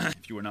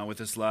If you were not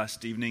with us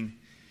last evening,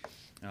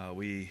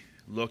 we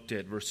looked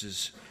at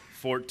verses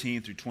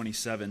 14 through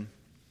 27.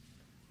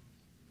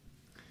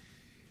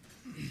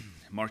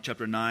 Mark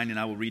chapter 9, and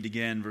I will read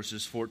again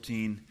verses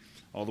 14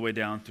 all the way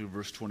down through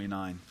verse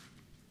 29.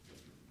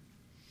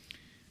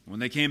 When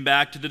they came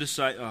back to the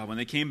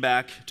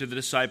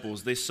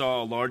disciples, they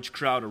saw a large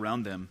crowd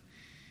around them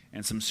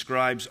and some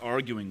scribes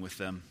arguing with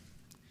them.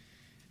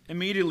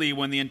 Immediately,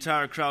 when the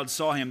entire crowd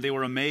saw him, they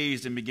were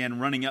amazed and began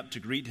running up to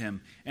greet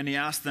him. And he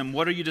asked them,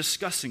 "What are you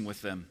discussing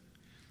with them?"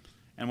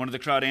 And one of the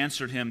crowd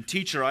answered him,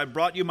 "Teacher, I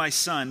brought you my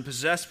son,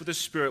 possessed with a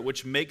spirit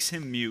which makes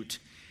him mute.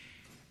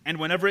 And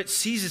whenever it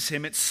seizes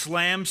him, it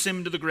slams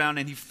him to the ground,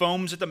 and he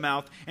foams at the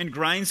mouth and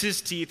grinds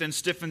his teeth and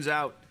stiffens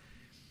out.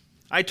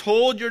 I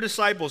told your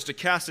disciples to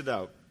cast it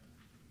out,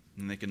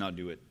 and they could not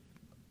do it."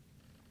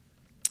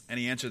 And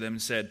he answered them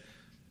and said,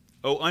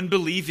 "O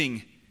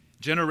unbelieving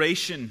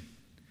generation,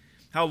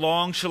 how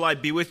long shall I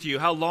be with you?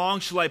 How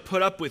long shall I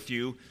put up with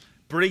you?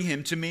 Bring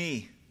him to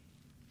me."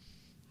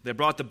 They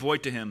brought the boy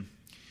to him.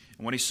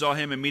 And when he saw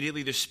him,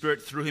 immediately the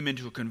spirit threw him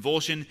into a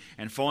convulsion,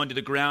 and falling to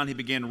the ground, he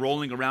began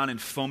rolling around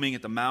and foaming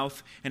at the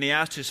mouth. And he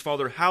asked his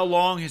father, "How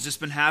long has this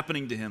been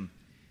happening to him?"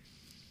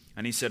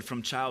 And he said,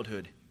 "From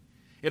childhood.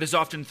 It has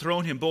often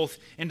thrown him both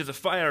into the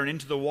fire and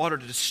into the water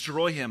to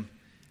destroy him.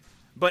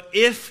 But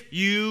if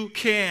you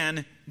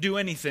can do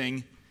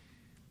anything,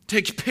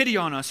 take pity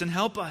on us and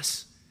help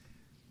us."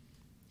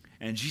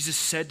 And Jesus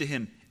said to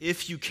him,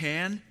 "If you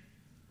can,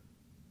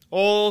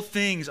 all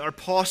things are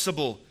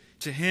possible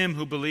to him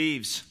who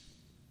believes."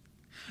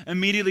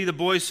 Immediately the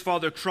boy's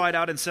father cried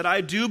out and said,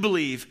 "I do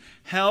believe.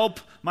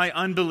 Help my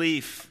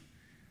unbelief."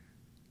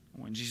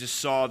 When Jesus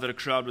saw that a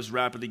crowd was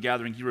rapidly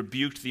gathering, he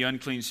rebuked the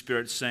unclean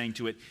spirit, saying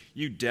to it,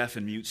 "You deaf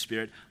and mute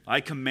spirit,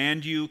 I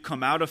command you,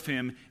 come out of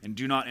him and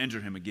do not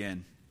enter him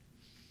again."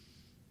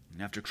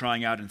 And after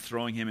crying out and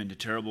throwing him into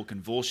terrible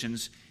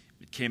convulsions,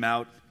 it came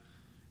out,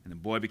 and the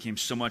boy became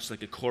so much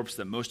like a corpse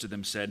that most of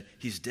them said,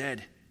 "He's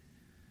dead."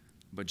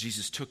 But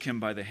Jesus took him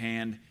by the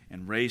hand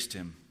and raised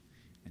him,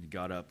 and he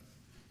got up.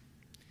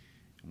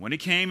 And when he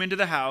came into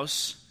the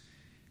house,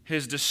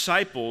 his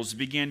disciples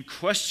began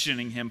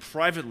questioning him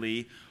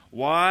privately,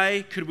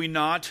 "Why could we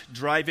not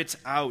drive it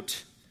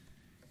out?"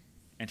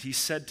 And he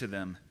said to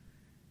them,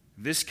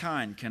 "This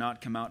kind cannot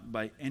come out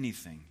by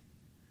anything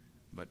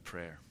but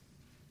prayer."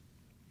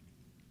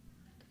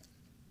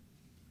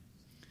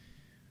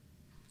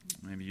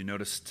 Maybe you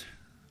noticed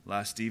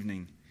last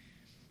evening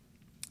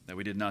that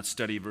we did not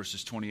study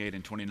verses 28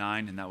 and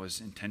 29, and that was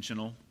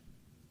intentional.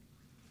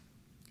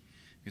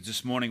 Because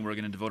this morning we're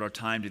going to devote our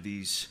time to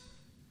these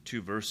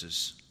two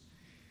verses.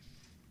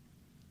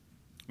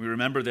 We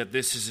remember that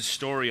this is a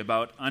story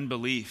about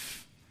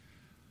unbelief,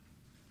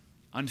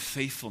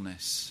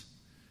 unfaithfulness.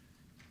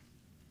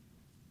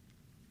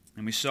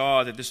 And we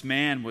saw that this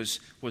man was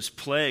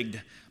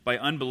plagued by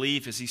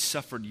unbelief as he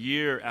suffered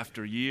year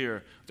after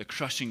year the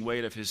crushing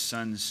weight of his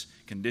son's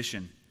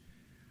condition.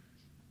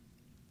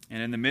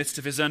 And in the midst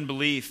of his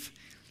unbelief,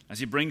 as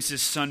he brings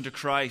his son to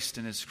Christ,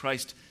 and as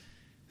Christ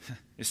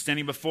is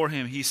standing before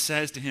him, he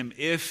says to him,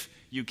 "If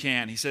you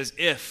can." He says,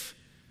 "If,"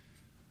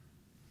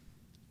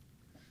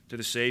 to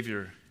the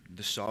Savior,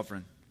 the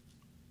Sovereign.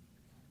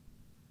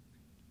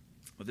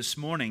 Well, this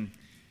morning,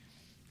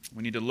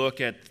 we need to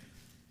look at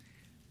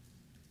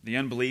the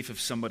unbelief of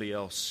somebody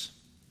else.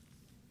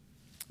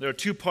 There are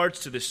two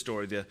parts to this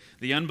story,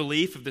 the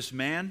unbelief of this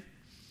man,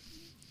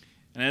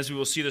 and as we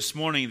will see this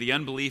morning, the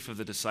unbelief of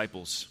the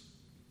disciples.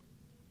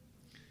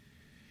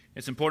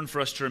 It's important for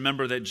us to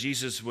remember that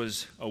Jesus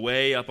was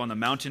away up on the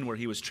mountain where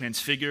he was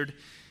transfigured,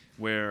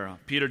 where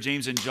Peter,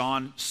 James, and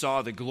John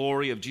saw the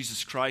glory of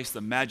Jesus Christ,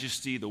 the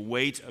majesty, the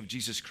weight of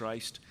Jesus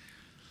Christ.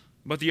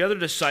 But the other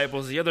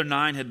disciples, the other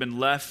 9, had been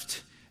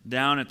left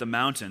down at the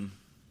mountain,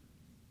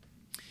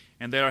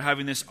 and they are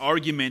having this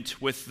argument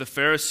with the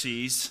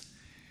Pharisees,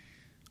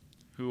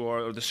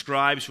 or the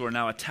scribes, who are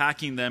now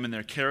attacking them in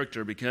their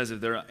character because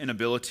of their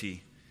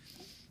inability.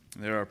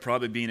 They are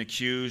probably being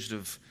accused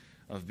of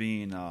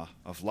being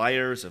of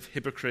liars, of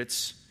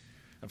hypocrites,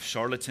 of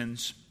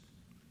charlatans.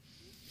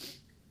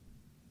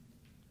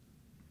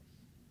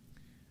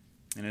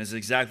 And it is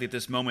exactly at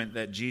this moment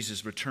that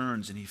Jesus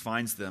returns and he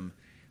finds them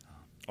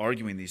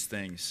arguing these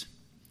things.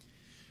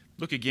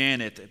 Look again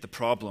at the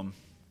problem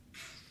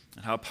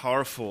and how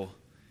powerful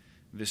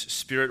this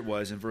spirit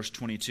was in verse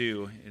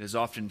 22. It has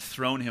often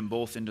thrown him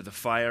both into the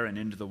fire and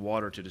into the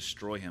water to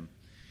destroy him.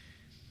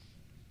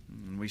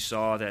 And we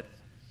saw that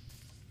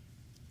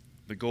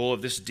the goal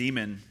of this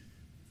demon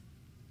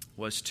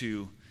was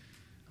to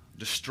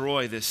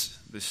destroy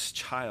this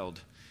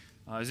child.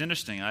 It was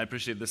interesting. I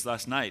appreciated this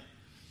last night.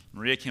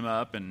 Maria came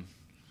up and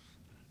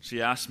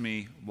she asked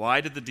me,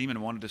 why did the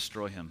demon want to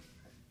destroy him?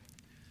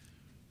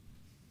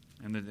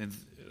 And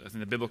I think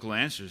the biblical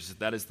answer is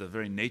that is the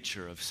very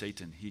nature of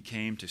Satan. He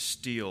came to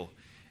steal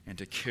and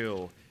to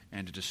kill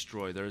and to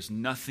destroy. There is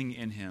nothing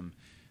in him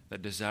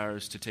that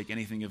desires to take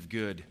anything of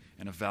good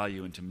and of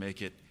value and to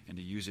make it and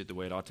to use it the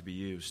way it ought to be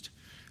used.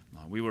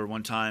 We were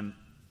one time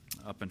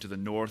up into the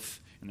north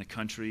in the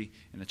country,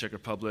 in the Czech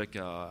Republic,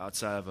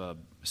 outside of a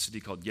city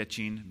called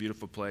Děčín, a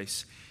beautiful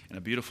place, and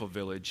a beautiful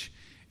village.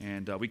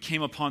 And we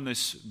came upon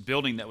this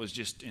building that was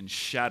just in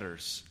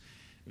shatters.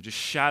 It was just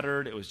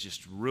shattered. It was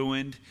just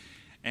ruined.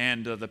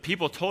 And the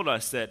people told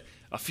us that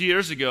a few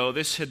years ago,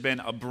 this had been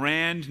a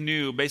brand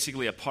new,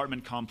 basically,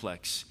 apartment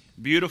complex.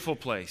 Beautiful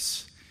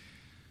place.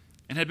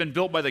 And had been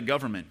built by the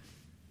government.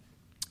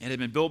 It had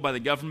been built by the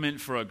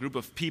government for a group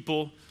of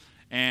people,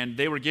 and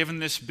they were given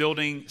this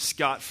building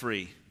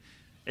scot-free.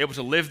 Able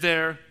to live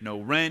there, no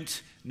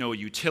rent, no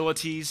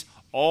utilities.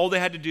 All they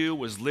had to do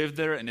was live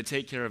there and to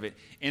take care of it.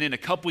 And in a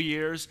couple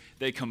years,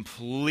 they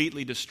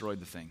completely destroyed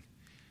the thing.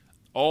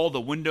 All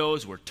the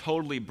windows were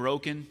totally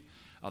broken.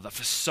 The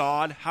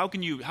facade, how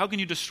can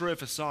you destroy a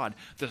facade?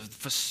 The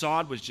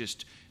facade was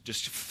just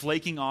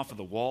flaking off of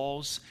the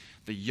walls.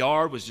 The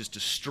yard was just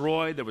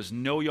destroyed. There was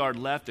no yard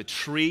left. The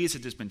trees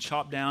had just been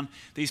chopped down.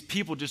 These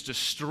people just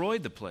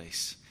destroyed the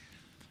place.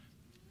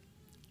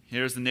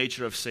 Here's the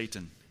nature of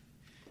Satan.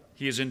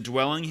 He is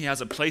indwelling. He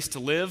has a place to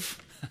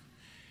live.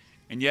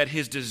 And yet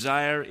his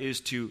desire is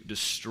to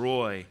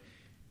destroy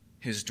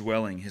his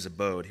dwelling, his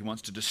abode. He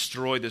wants to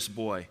destroy this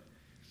boy.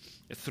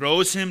 It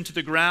throws him to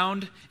the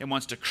ground. It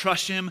wants to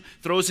crush him.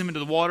 Throws him into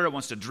the water. It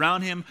wants to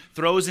drown him.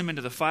 Throws him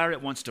into the fire.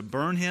 It wants to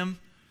burn him.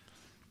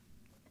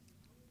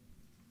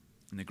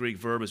 And the Greek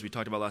verb, as we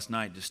talked about last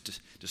night,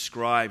 just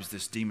describes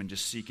this demon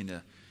just seeking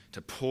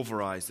to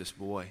pulverize this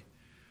boy.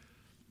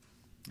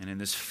 And in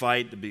this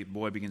fight, the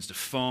boy begins to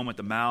foam at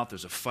the mouth.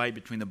 There's a fight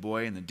between the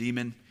boy and the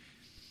demon.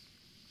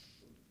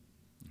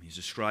 He's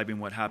describing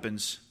what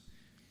happens.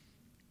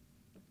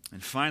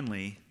 And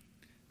finally,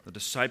 the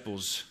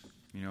disciples,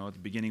 at the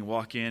beginning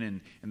walk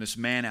in, and this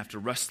man, after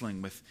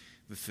wrestling with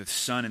the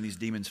son and these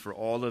demons for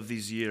all of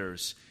these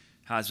years,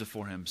 has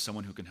before him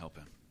someone who can help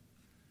him.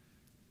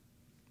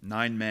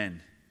 9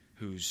 men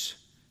whose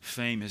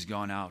fame has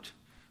gone out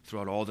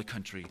throughout all the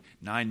country.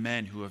 9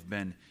 men who have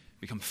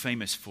become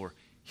famous for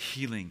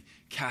healing,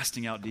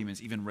 casting out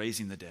demons, even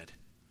raising the dead.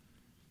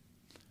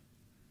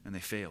 And they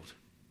failed.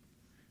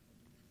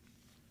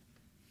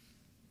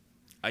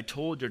 I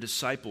told your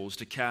disciples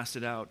to cast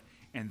it out,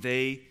 and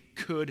they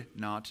could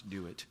not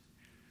do it.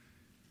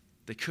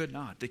 They could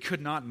not. They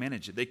could not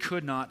manage it. They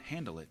could not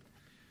handle it.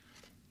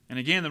 And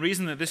again, the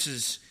reason that this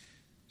is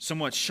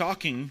somewhat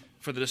shocking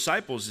for the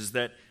disciples is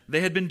that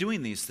they had been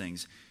doing these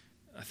things.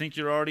 I think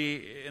you're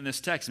already in this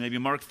text, maybe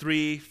Mark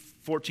 3,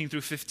 14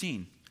 through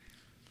 15.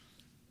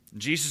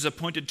 Jesus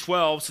appointed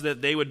 12 so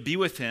that they would be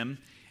with him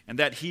and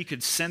that he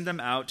could send them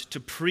out to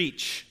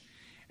preach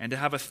and to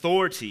have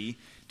authority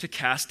to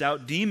cast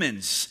out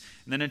demons.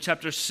 And then in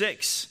chapter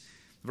 6,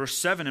 verse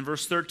 7 and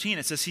verse 13,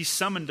 it says, he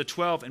summoned the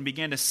 12 and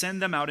began to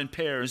send them out in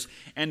pairs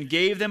and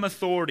gave them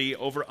authority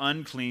over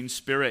unclean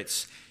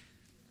spirits.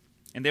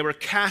 And they were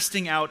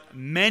casting out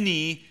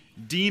many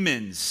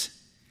demons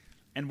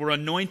and were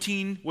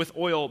anointing with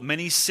oil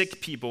many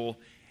sick people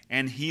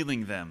and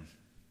healing them.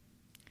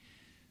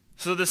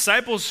 So the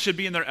disciples should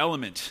be in their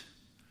element.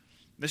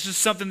 This is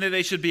something that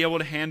they should be able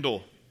to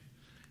handle.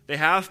 They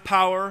have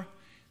power,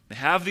 they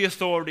have the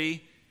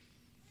authority,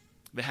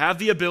 they have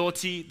the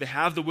ability, they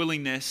have the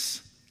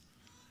willingness.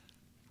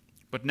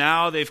 But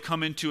now they've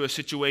come into a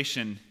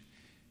situation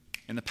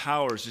and the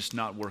power is just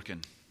not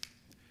working.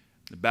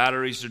 The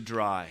batteries are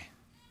dry.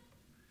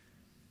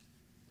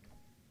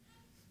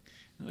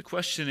 And the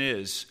question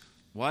is,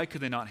 why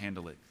could they not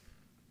handle it?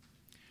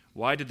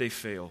 Why did they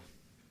fail?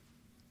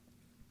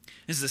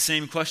 This is the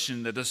same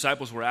question that the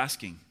disciples were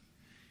asking.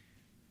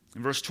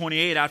 In verse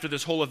 28, after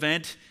this whole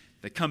event,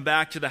 they come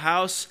back to the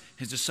house.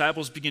 His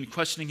disciples begin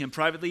questioning him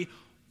privately.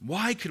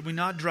 Why could we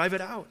not drive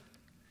it out?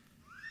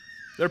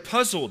 They're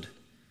puzzled.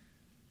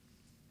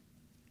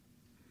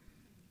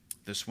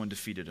 This one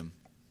defeated him.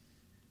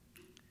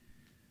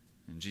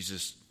 And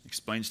Jesus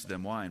explains to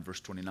them why in verse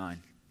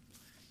 29.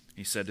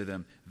 He said to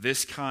them,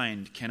 this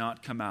kind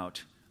cannot come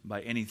out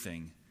by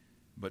anything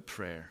but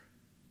prayer.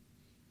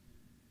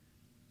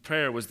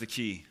 Prayer was the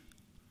key.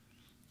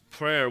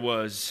 Prayer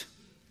was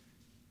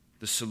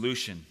the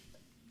solution.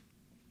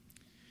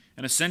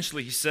 And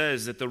essentially, he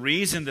says that the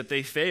reason that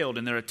they failed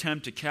in their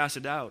attempt to cast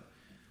it out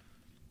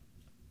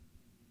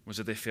was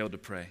that they failed to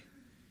pray.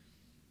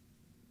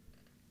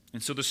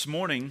 And so this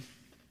morning,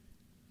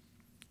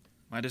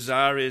 my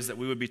desire is that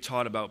we would be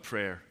taught about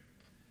prayer.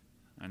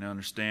 I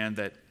understand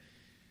that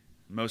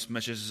most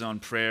messages on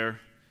prayer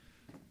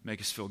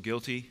make us feel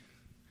guilty.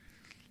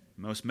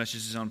 Most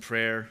messages on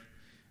prayer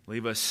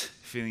leave us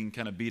feeling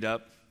kind of beat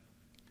up.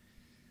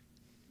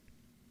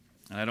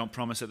 And I don't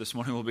promise that this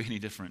morning will be any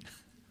different.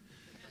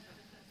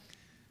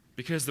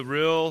 Because the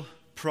real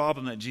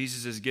problem that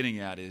Jesus is getting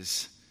at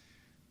is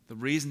the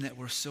reason that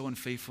we're so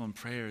unfaithful in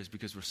prayer is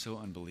because we're so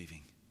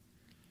unbelieving.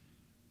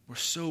 We're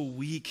so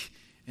weak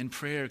in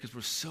prayer because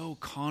we're so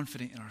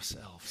confident in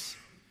ourselves.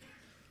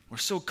 We're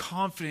so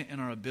confident in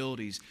our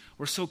abilities.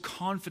 We're so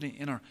confident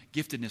in our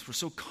giftedness. We're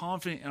so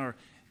confident in our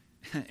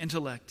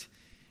intellect.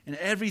 And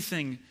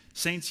everything,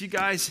 saints, you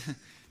guys,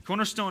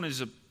 Cornerstone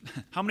is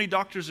how many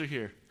doctors are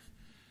here?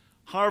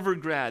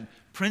 Harvard grad,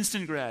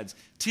 Princeton grads,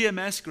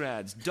 TMS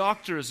grads,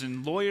 doctors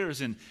and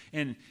lawyers, and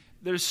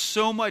there's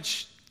so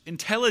much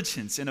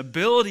intelligence and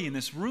ability in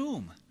this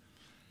room.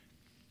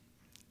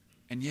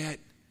 And yet,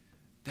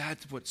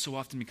 that's what so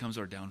often becomes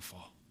our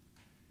downfall.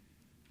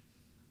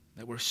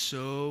 That we're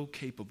so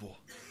capable.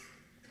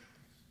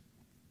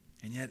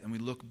 And yet, when we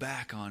look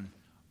back on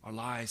our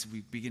lives,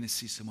 we begin to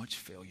see so much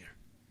failure.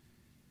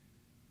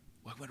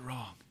 What went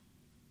wrong?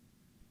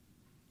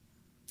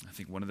 I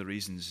think one of the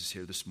reasons is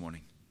here this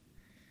morning,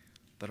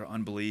 that our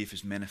unbelief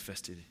is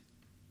manifested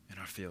in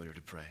our failure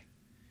to pray.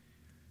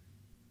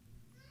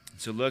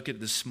 So look at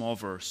this small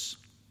verse.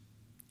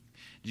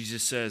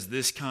 Jesus says,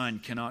 this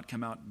kind cannot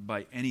come out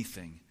by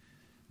anything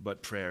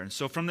but prayer. And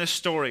so from this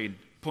story,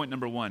 point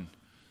number one,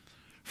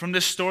 from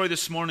this story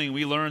this morning,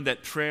 we learned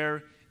that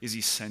prayer is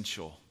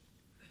essential.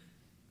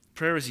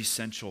 Prayer is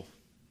essential.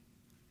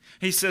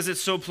 He says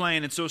it's so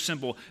plain and so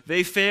simple.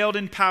 They failed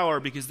in power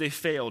because they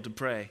failed to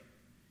pray.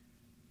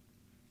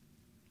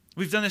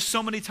 We've done this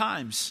so many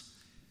times.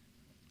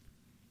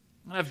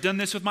 I've done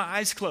this with my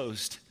eyes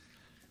closed.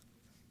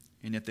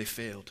 And yet they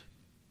failed.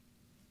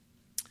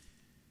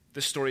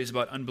 This story is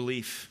about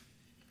unbelief.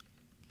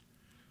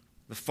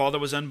 The father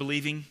was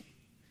unbelieving,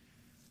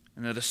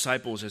 and the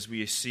disciples, as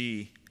we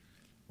see,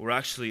 were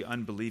actually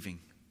unbelieving.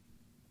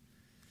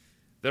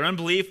 Their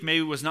unbelief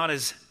maybe was not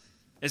as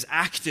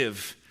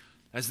active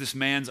as this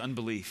man's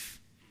unbelief.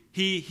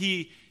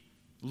 He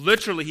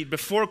literally,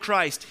 before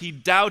Christ, he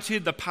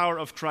doubted the power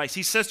of Christ.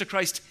 He says to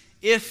Christ,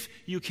 if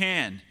you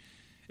can.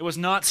 It was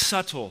not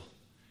subtle.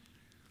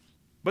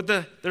 But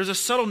there's a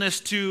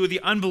subtleness to the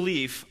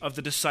unbelief of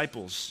the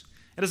disciples.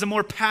 It is a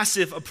more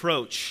passive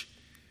approach.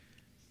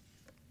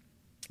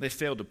 They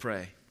failed to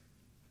pray.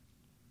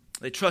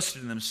 They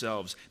trusted in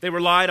themselves. They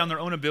relied on their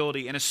own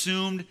ability and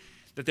assumed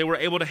that they were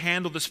able to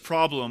handle this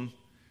problem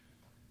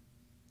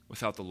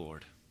without the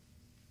Lord.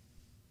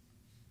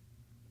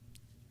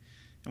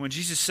 And when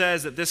Jesus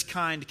says that this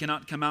kind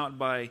cannot come out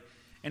by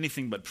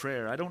anything but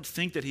prayer, I don't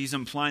think that he's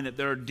implying that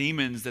there are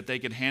demons that they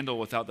could handle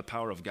without the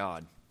power of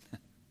God.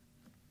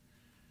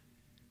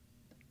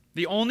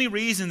 The only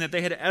reason that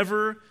they had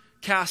ever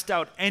cast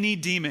out any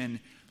demon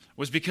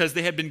was because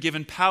they had been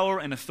given power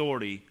and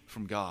authority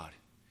from God.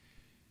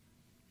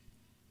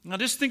 Now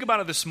just think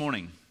about it this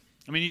morning.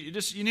 I mean,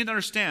 you need to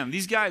understand,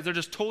 these guys, they're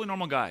just totally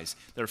normal guys.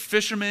 They're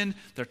fishermen,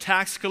 they're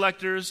tax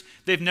collectors,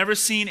 they've never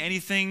seen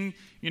anything,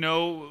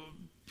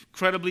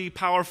 incredibly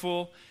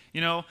powerful,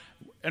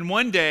 and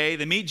one day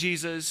they meet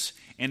Jesus,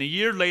 and a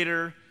year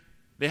later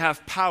they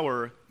have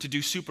power to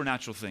do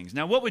supernatural things.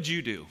 Now what would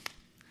you do?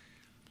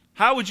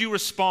 How would you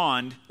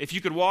respond if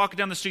you could walk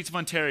down the streets of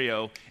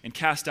Ontario and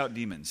cast out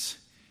demons?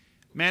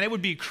 Man, it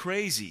would be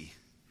crazy.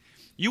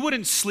 You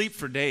wouldn't sleep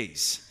for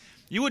days.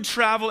 You would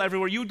travel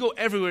everywhere. You would go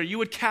everywhere. You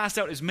would cast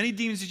out as many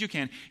demons as you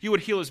can. You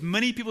would heal as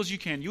many people as you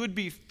can. You would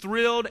be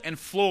thrilled and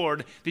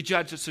floored that you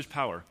had such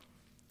power.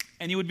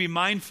 And you would be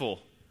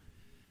mindful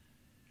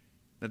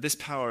that this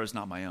power is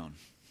not my own.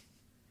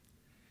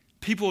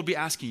 People would be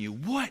asking you,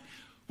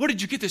 Where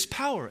did you get this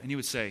power? And you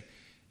would say,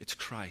 it's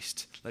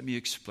Christ. Let me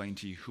explain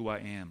to you who I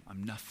am.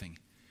 I'm nothing.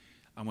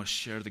 I want to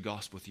share the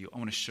gospel with you. I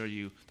want to show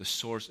you the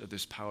source of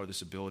this power,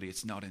 this ability.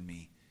 It's not in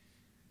me.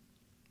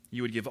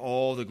 You would give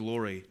all the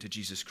glory to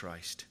Jesus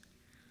Christ.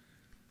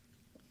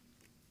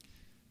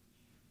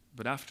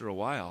 But after a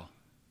while,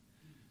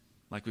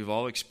 like we've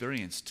all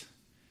experienced,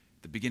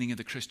 the beginning of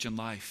the Christian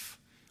life,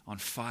 on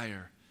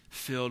fire,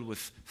 filled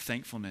with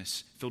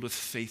thankfulness, filled with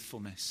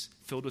faithfulness,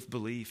 filled with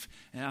belief.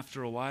 And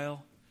after a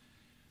while,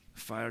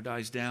 the fire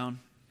dies down.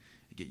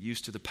 You get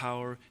used to the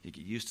power, you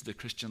get used to the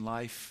Christian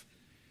life,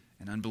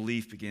 and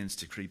unbelief begins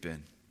to creep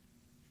in.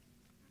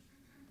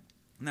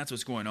 And that's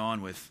what's going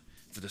on with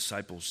the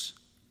disciples.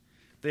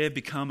 They have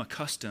become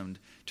accustomed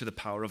to the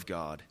power of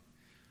God,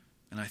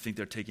 and I think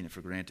they're taking it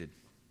for granted.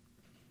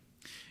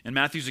 In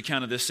Matthew's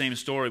account of this same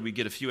story, we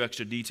get a few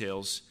extra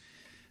details.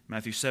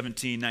 Matthew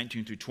 17,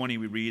 19 through 20,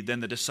 we read,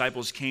 Then the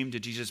disciples came to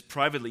Jesus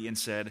privately and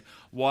said,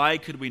 Why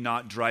could we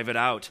not drive it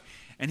out?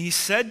 And he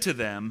said to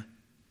them,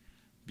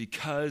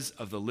 Because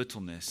of the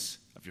littleness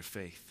of your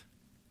faith.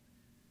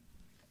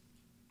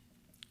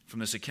 From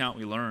this account,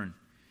 we learn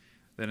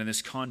that in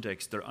this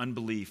context, their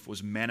unbelief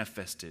was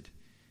manifested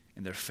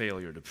in their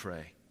failure to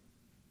pray.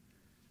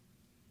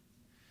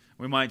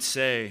 We might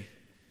say,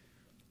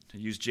 to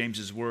use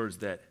James's words,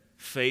 that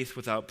faith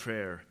without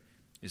prayer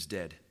is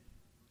dead.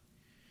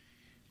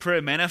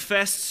 Prayer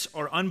manifests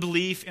our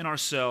unbelief in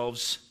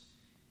ourselves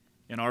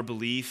and our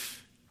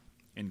belief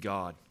in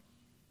God.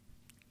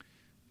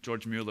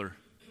 George Mueller,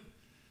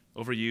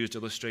 overused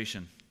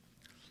illustration,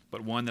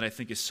 but one that I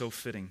think is so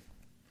fitting.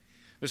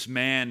 This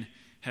man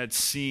had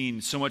seen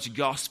so much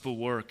gospel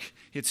work.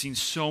 He had seen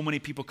so many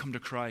people come to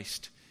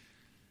Christ.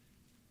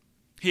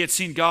 He had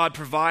seen God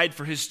provide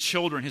for his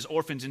children, his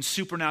orphans, in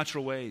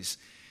supernatural ways.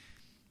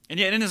 And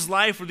yet in his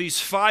life were these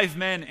 5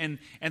 men,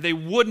 and they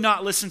would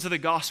not listen to the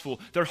gospel.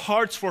 Their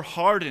hearts were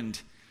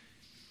hardened.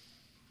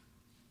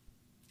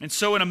 And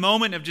so in a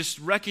moment of just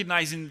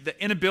recognizing the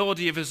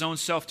inability of his own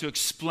self to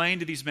explain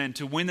to these men,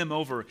 to win them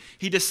over,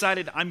 he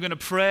decided, I'm going to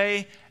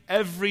pray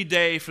every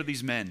day for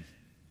these men.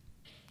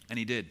 And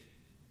he did.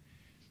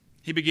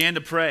 He began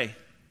to pray.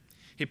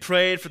 He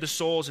prayed for the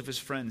souls of his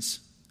friends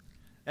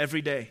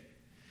every day.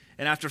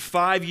 And after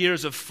 5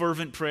 years of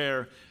fervent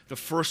prayer, the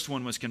first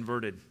one was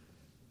converted.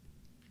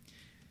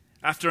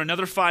 After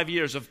another 5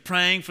 years of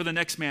praying for the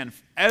next man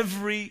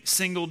every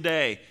single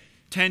day,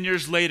 10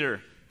 years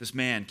later, this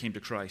man came to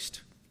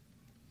Christ.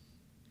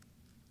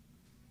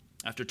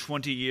 After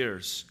 20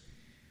 years,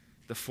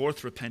 the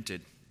fourth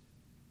repented.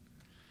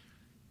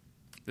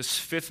 This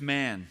fifth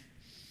man,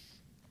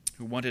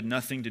 who wanted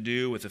nothing to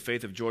do with the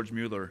faith of George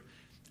Mueller,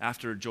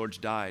 after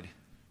George died,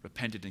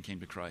 repented and came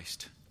to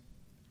Christ.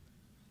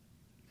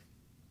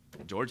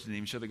 George didn't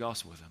even share the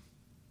gospel with him.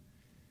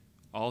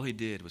 All he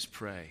did was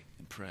pray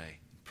and pray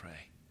and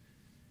pray.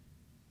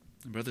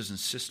 And brothers and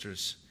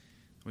sisters,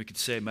 we could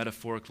say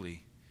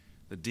metaphorically,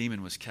 the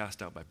demon was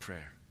cast out by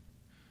prayer.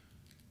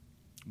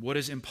 What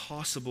is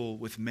impossible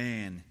with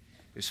man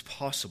is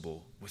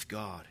possible with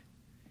God.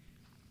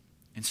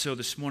 And so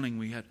this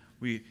morning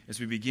as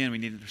we begin, we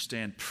need to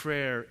understand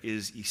prayer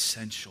is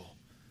essential.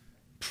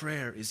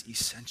 Prayer is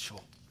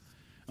essential.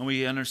 And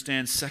we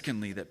understand,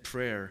 secondly, that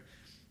prayer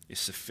is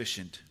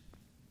sufficient.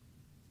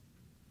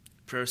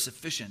 Prayer is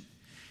sufficient.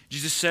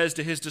 Jesus says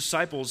to his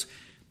disciples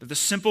that the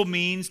simple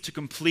means to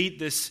complete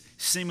this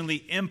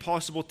seemingly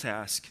impossible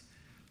task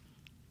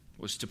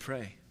was to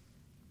pray.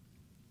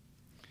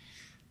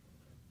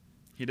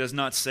 He does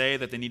not say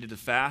that they needed to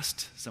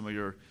fast. Some of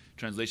your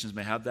translations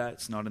may have that.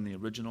 It's not in the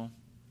original.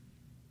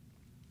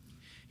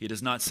 He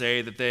does not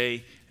say that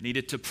they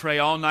needed to pray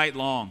all night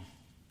long.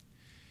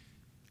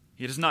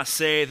 He does not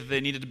say that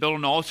they needed to build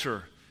an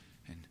altar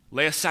and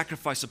lay a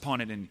sacrifice upon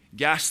it and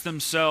gash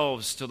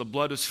themselves till the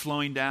blood was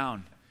flowing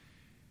down.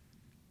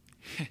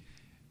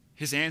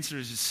 His answer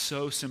is just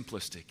so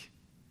simplistic.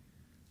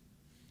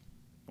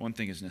 One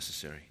thing is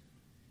necessary: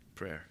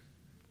 prayer.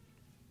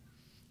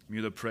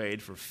 Mueller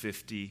prayed for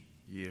 50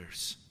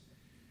 years,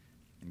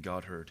 and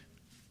God heard.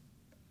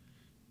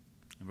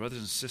 And brothers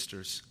and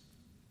sisters,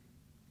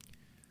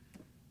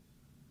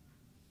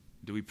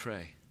 do we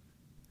pray?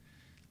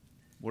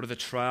 What are the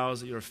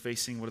trials that you're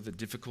facing? What are the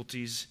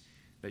difficulties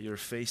that you're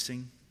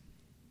facing?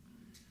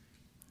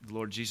 The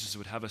Lord Jesus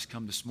would have us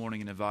come this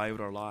morning and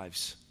evaluate our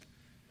lives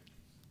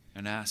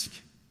and ask,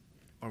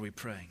 are we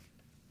praying?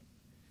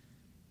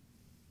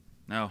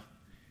 Now,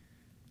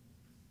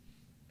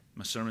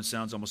 my sermon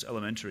sounds almost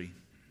elementary.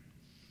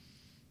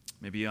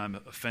 Maybe I'm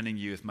offending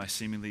you with my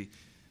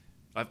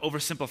I've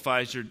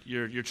oversimplified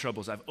your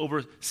troubles. I've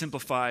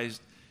oversimplified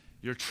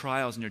your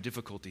trials and your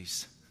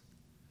difficulties.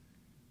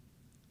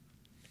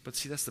 But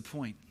see, that's the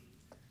point.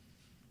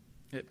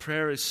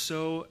 Prayer is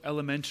so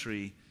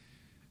elementary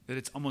that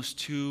it's almost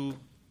too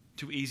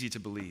easy to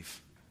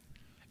believe.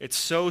 It's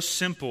so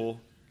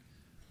simple,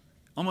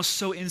 almost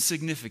so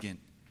insignificant,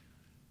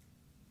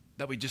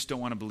 that we just don't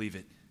want to believe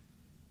it.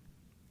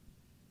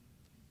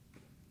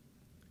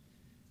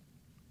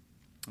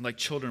 And like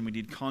children, we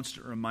need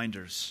constant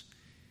reminders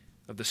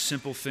of the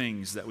simple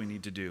things that we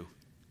need to do.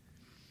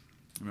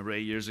 I remember 8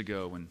 years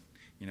ago when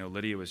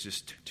Lydia was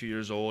just 2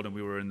 years old, and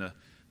we were in the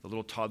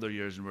little toddler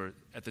years, and we're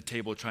at the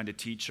table trying to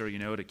teach her,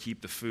 to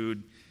keep the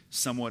food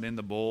somewhat in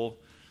the bowl.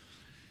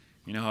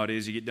 You know how it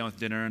is, you get done with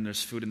dinner and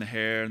there's food in the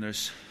hair and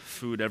there's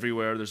food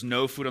everywhere. There's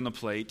no food on the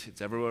plate,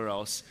 it's everywhere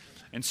else.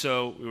 And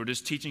so we were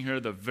just teaching her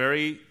the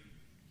very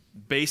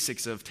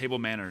basics of table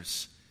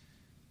manners.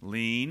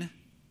 Lean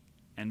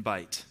and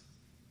bite,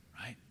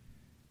 right?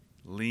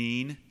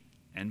 Lean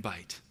and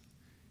bite.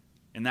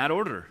 In that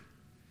order.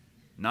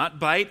 Not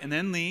bite and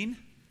then lean.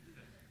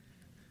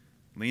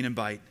 Lean and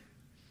bite.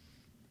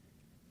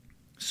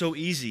 So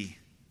easy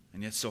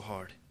and yet so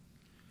hard.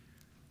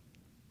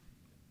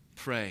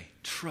 Pray.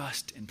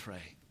 Trust and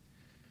pray.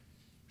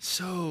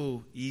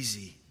 So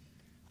easy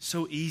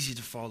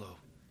to follow,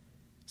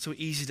 so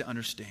easy to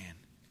understand,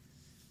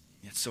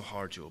 yet so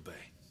hard to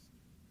obey.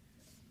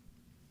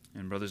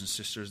 And brothers and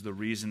sisters, the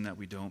reason that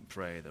we don't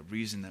pray, the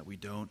reason that we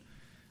don't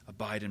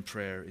abide in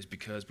prayer is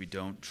because we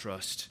don't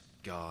trust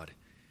God,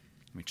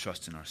 and we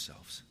trust in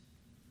ourselves.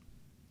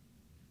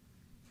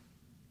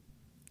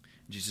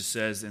 Jesus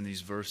says in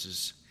these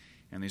verses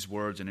and these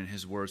words and in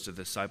his words to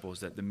the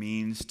disciples that the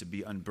means to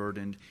be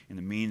unburdened and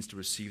the means to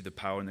receive the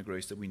power and the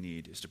grace that we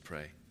need is to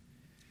pray.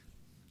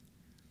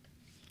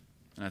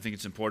 And I think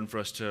it's important for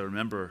us to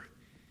remember,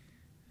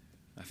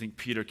 I think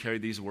Peter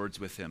carried these words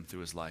with him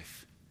through his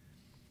life.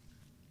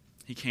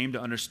 He came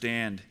to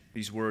understand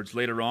these words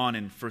later on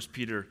in 1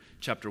 Peter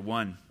chapter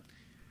 1.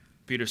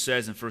 Peter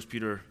says in 1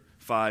 Peter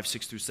 5,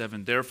 6 through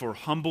 7, "Therefore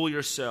humble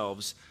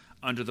yourselves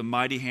under the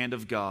mighty hand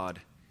of God,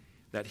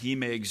 that he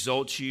may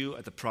exalt you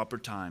at the proper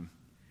time,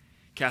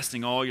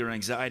 casting all your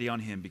anxiety on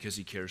him because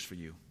he cares for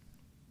you."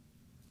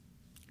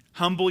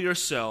 Humble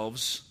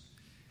yourselves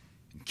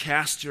and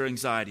cast your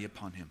anxiety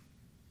upon him.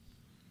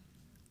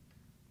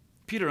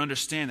 Peter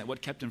understood that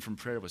what kept him from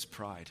prayer was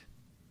pride.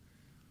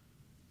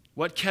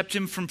 What kept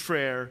him from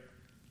prayer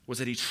was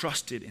that he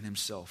trusted in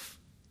himself.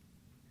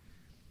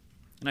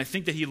 And I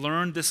think that he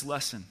learned this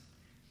lesson.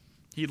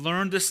 He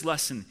learned this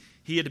lesson.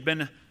 He had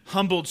been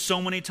humbled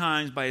so many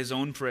times by his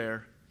own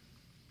prayer.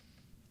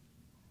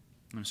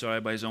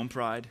 By his own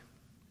pride,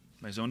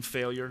 by his own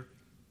failure.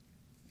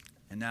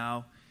 And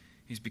now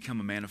he's become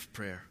a man of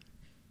prayer.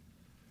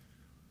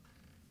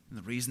 And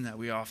the reason that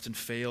we often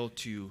fail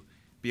to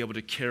be able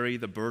to carry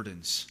the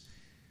burdens,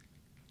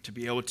 to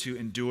be able to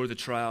endure the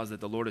trials that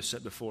the Lord has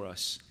set before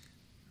us,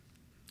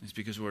 is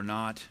because we're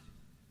not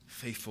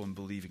faithful in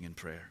believing in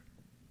prayer.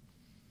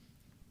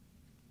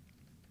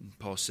 And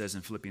Paul says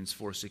in Philippians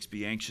 4:6,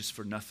 be anxious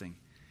for nothing,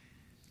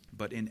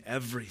 but in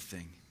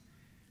everything,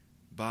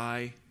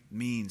 by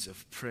means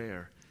of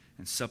prayer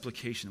and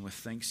supplication with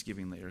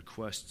thanksgiving, let your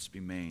requests be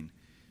made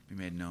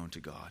known to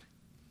God.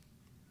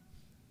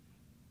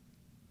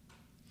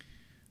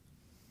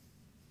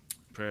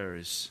 Prayer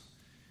is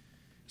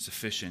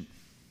sufficient.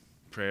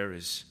 Prayer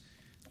is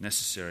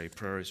necessary.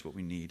 Prayer is what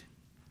we need.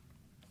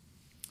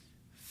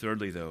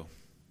 Thirdly, though,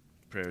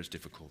 prayer is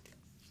difficult.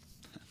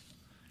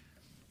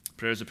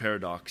 Prayer is a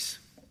paradox.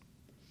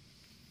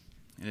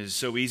 It is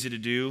so easy to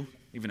do.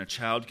 Even a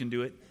child can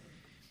do it.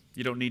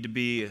 You don't need to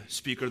be a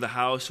Speaker of the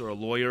House or a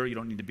lawyer. You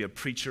don't need to be a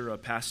preacher or a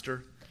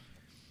pastor.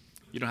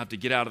 You don't have to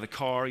get out of the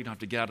car. You don't have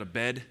to get out of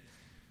bed.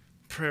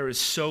 Prayer is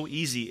so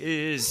easy. It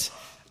is,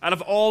 out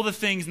of all the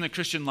things in the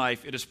Christian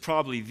life, it is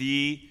probably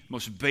the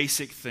most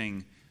basic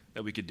thing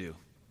that we could do.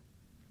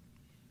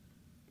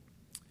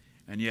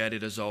 And yet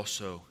it is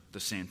also, at the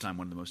same time,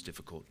 one of the most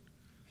difficult.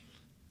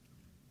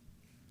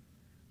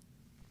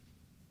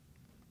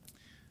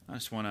 I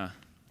just want to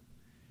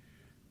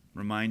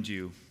remind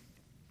you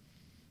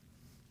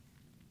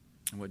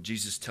of what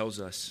Jesus tells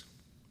us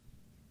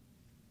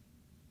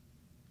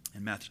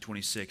in Matthew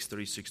 26,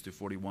 36 through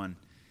 41.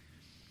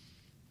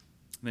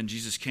 Then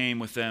Jesus came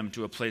with them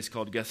to a place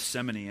called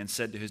Gethsemane and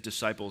said to his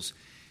disciples,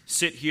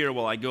 sit here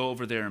while I go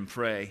over there and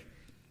pray.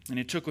 And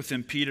he took with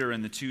him Peter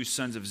and the two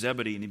sons of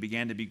Zebedee, and he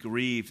began to be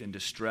grieved and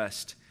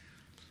distressed.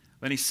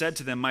 Then he said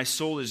to them, my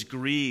soul is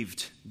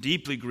grieved,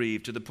 deeply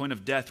grieved, to the point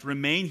of death.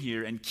 Remain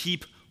here and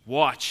keep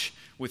watch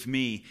with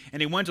me.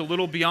 And he went a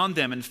little beyond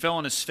them and fell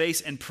on his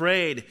face and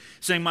prayed,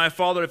 saying, my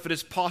Father, if it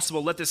is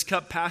possible, let this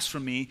cup pass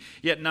from me,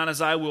 yet not as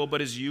I will,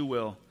 but as you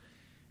will.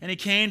 And he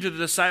came to the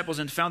disciples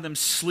and found them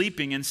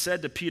sleeping and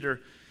said to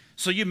Peter,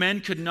 so you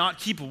men could not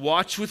keep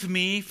watch with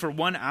me for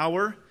 1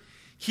 hour?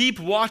 Keep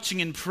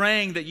watching and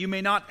praying that you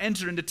may not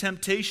enter into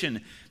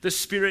temptation. The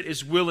spirit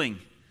is willing,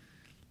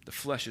 the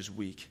flesh is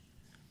weak.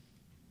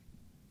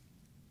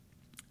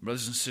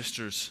 Brothers and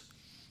sisters,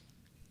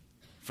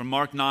 from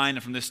Mark 9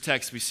 and from this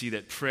text, we see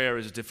that prayer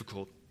is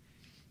difficult.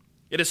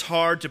 It is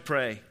hard to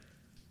pray.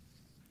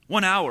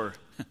 1 hour,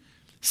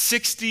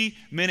 60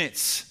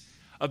 minutes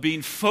of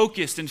being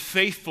focused and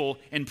faithful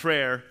in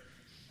prayer,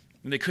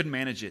 and they couldn't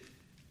manage it.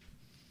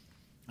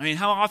 I mean,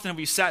 how often have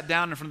we sat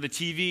down in front of the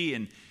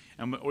TV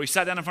or we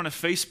sat down in front of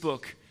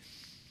Facebook,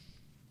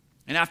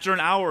 and after an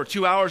hour or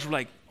 2 hours, we're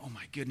like, oh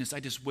my goodness, I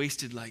just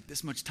wasted like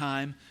this much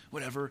time,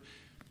 whatever.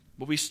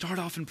 But we start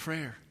off in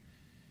prayer,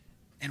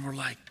 and we're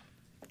like,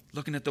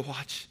 looking at the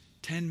watch,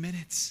 10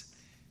 minutes.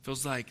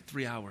 Feels like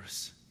 3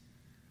 hours.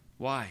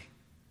 Why?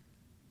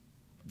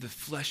 The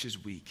flesh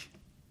is weak.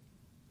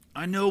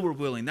 I know we're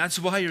willing. That's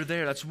why you're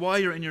there. That's why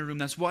you're in your room.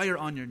 That's why you're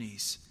on your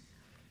knees.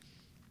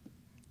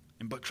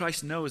 But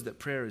Christ knows that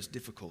prayer is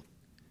difficult.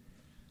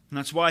 And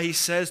that's why he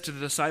says to the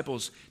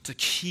disciples to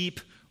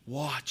keep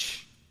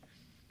watch.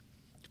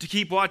 To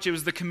keep watch, it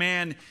was the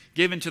command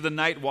given to the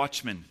night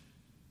watchman.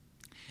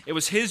 It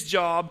was his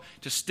job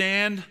to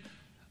stand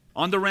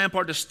on the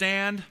rampart, to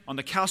stand on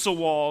the castle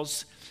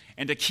walls,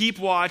 and to keep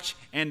watch.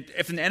 And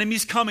if an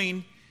enemy's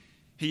coming,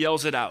 he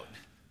yells it out.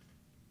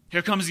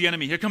 Here comes the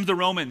enemy. Here comes the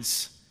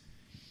Romans.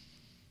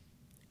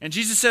 And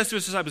Jesus says to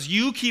his disciples,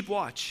 you keep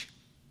watch.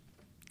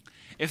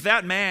 If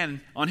that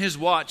man on his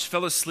watch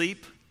fell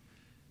asleep,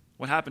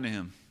 what happened to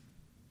him?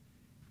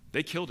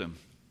 They killed him.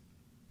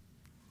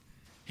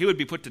 He would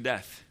be put to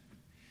death.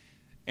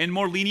 In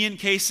more lenient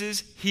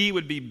cases, he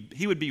would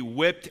be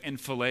whipped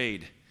and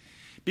filleted,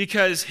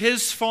 because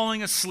his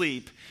falling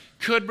asleep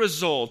could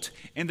result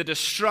in the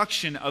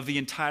destruction of the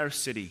entire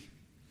city.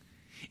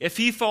 If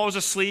he falls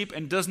asleep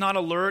and does not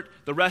alert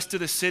the rest of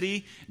the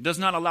city, does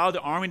not allow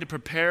the army to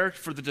prepare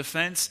for the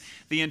defense,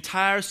 the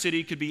entire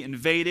city could be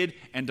invaded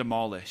and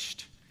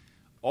demolished.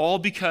 All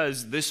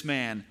because this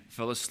man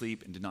fell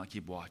asleep and did not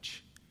keep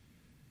watch.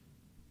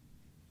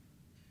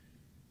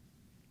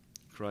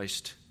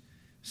 Christ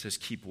says,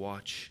 keep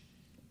watch.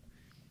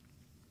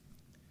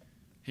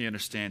 He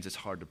understands it's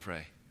hard to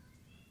pray.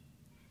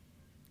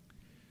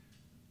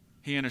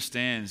 He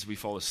understands we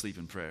fall asleep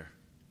in prayer.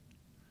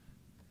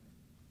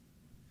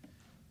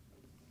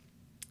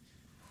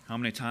 How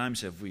many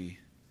times have we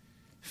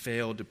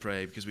failed to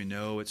pray because we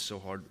know it's so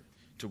hard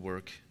to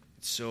work?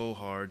 It's so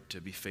hard to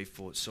be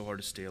faithful. It's so hard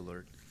to stay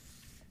alert.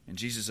 And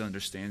Jesus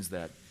understands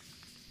that.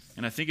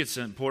 And I think it's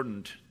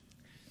important,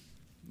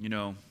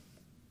 I'm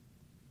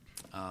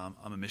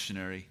a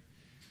missionary.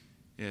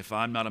 If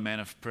I'm not a man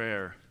of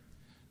prayer,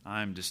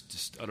 I'm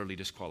just utterly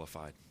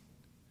disqualified.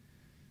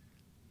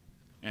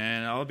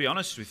 And I'll be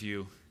honest with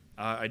you,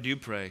 I do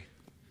pray.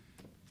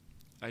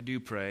 I do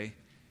pray.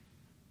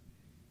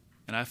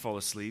 And I fall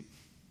asleep.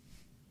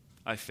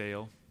 I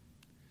fail.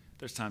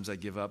 There's times I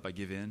give up, I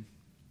give in.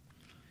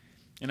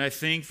 And I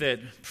think that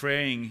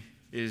praying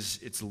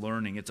it's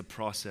learning, it's a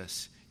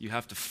process. You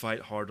have to fight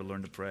hard to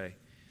learn to pray.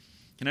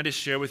 Can I just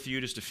share with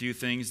you just a few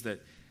things that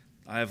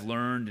I have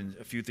learned and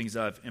a few things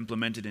that I've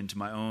implemented into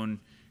my own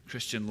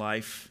Christian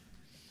life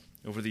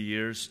over the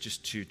years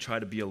just to try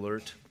to be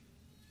alert?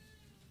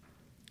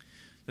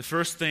 The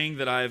first thing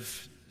that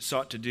I've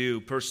sought to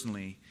do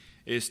personally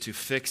is to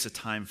fix a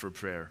time for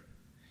prayer.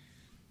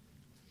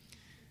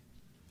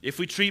 If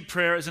we treat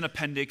prayer as an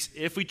appendix,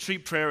 if we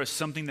treat prayer as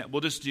something that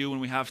we'll just do when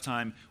we have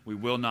time, we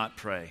will not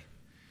pray.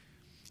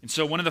 And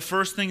so one of the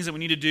first things that we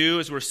need to do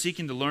as we're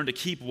seeking to learn to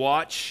keep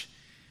watch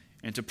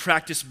and to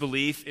practice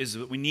belief is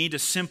that we need to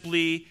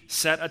simply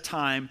set a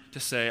time to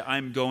say,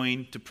 I'm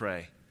going to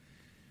pray.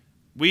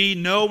 We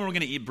know when we're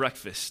going to eat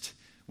breakfast.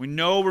 We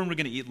know when we're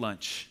going to eat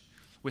lunch.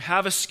 We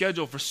have a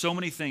schedule for so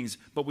many things,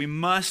 but we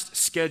must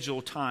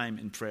schedule time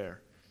in prayer.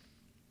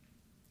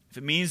 If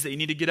it means that you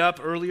need to get up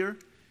earlier,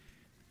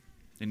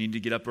 then you need to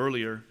get up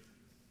earlier.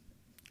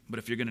 But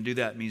if you're going to do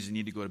that, it means you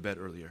need to go to bed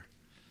earlier.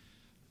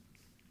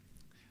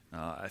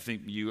 I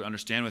think you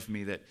understand with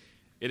me that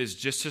it is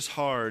just as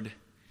hard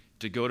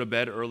to go to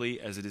bed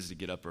early as it is to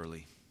get up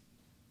early.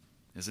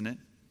 Isn't it?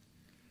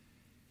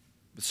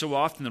 But so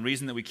often the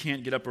reason that we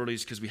can't get up early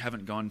is because we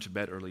haven't gone to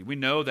bed early. We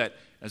know that,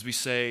 as we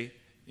say,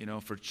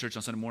 for church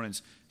on Sunday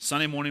mornings,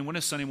 Sunday morning, when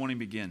does Sunday morning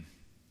begin?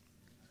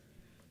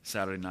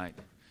 Saturday night.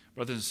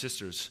 Brothers and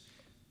sisters,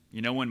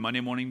 you know when Monday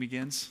morning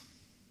begins?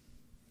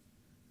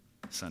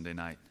 Sunday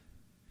night.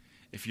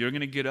 If you're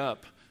going to get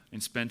up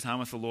and spend time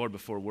with the Lord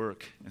before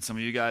work, and some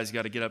of you guys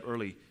got to get up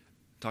early,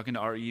 talking to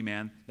R.E.,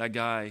 man, that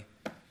guy,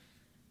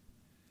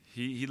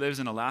 he lives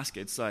in Alaska.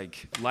 It's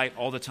like light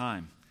all the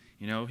time.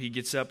 He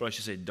gets up, or I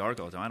should say dark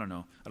all the time. I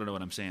don't know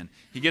what I'm saying.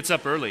 He gets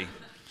up early.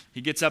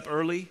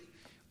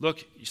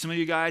 Look, some of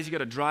you guys, you got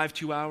to drive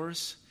 2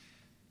 hours.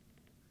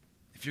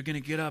 If you're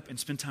going to get up and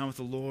spend time with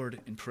the Lord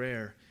in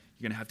prayer,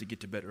 you're going to have to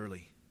get to bed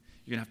early.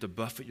 You're going to have to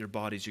buffet your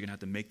bodies. You're going to have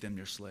to make them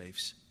your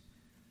slaves.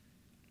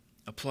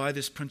 Apply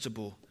this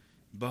principle.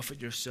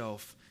 Buffet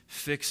yourself.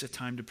 Fix a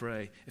time to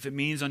pray. If it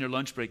means on your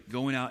lunch break,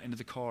 going out into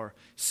the car,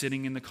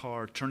 sitting in the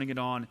car, turning it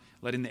on,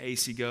 letting the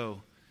AC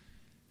go.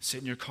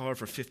 Sit in your car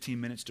for 15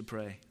 minutes to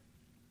pray.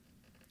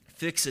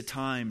 Fix a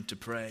time to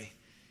pray.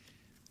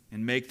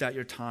 And make that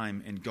your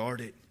time and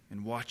guard it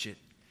and watch it.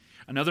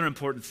 Another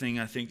important thing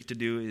I think to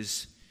do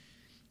is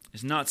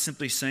not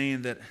simply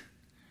saying that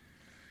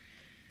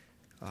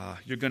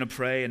you're going to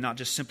pray and not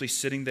just simply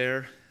sitting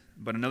there,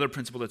 but another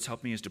principle that's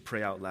helped me is to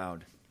pray out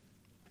loud.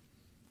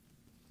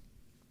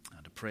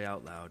 To pray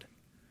out loud.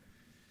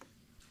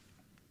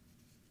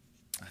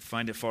 I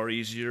find it far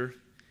easier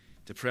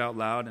to pray out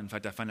loud. In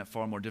fact, I find it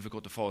far more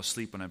difficult to fall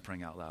asleep when I'm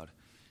praying out loud.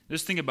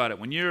 Just think about it.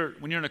 When you're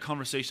in a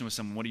conversation with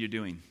someone, what are you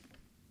doing?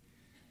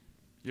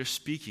 You're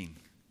speaking.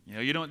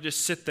 You don't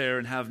just sit there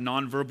and have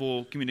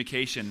nonverbal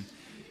communication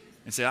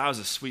and say, that was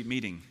a sweet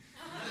meeting.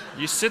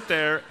 You sit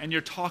there and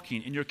you're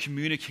talking and you're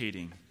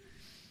communicating.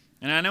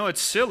 And I know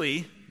it's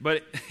silly,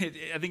 but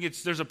I think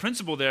there's a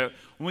principle there.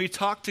 When we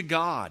talk to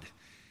God,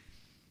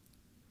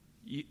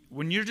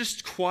 when you're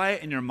just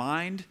quiet in your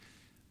mind,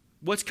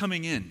 what's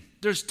coming in?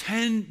 There's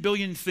 10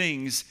 billion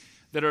things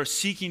that are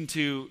seeking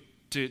to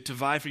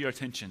vie for your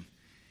attention.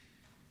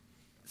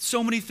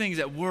 So many things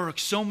at work,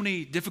 so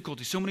many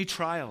difficulties, so many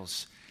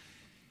trials.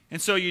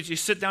 And so you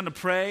sit down to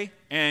pray,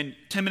 and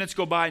 10 minutes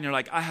go by, and you're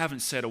like, I haven't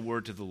said a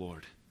word to the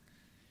Lord.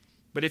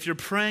 But if you're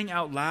praying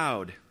out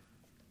loud,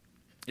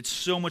 it's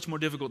so much more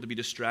difficult to be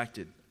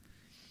distracted.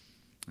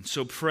 And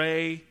so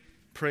pray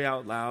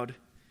out loud.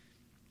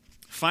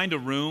 Find a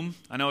room.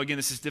 I know, again,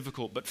 this is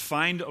difficult, but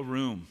find a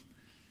room.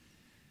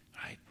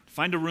 Right?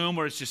 Find a room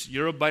where it's just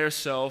you're by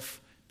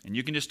yourself, and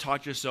you can just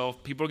talk to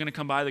yourself. People are going to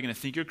come by. They're going to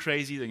think you're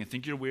crazy. They're going to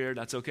think you're weird.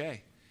 That's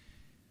okay.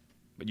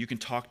 But you can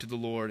talk to the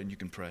Lord and you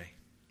can pray.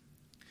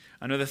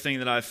 Another thing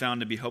that I've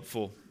found to be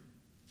helpful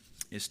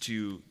is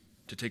to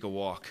take a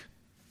walk.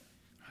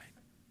 Right?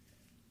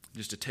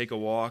 Just to take a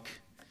walk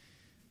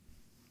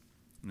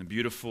in the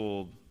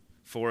beautiful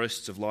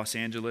forests of Los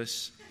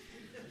Angeles.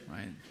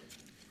 Right?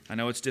 I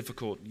know it's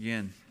difficult.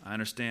 Again, I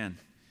understand.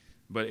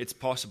 But it's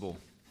possible.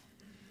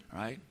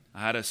 Right? I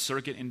had a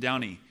circuit in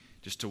Downey.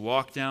 Just to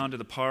walk down to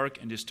the park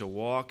and just to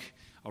walk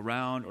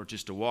around, or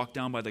just to walk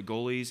down by the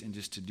goalies and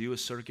just to do a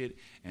circuit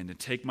and to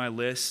take my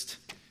list.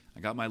 I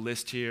got my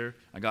list here.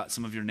 I got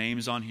some of your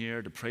names on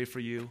here to pray for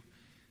you.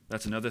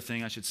 That's another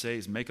thing I should say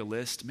is make a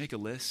list. Make a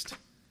list.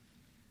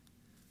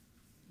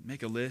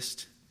 Make a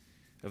list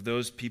of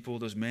those people,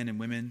 those men and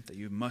women that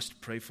you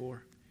must pray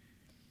for.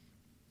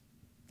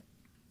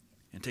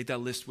 And take that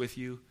list with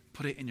you.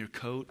 Put it in your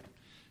coat.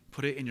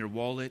 Put it in your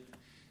wallet.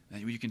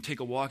 And you can take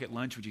a walk at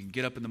lunch, or you can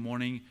get up in the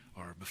morning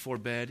or before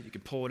bed. You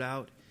can pull it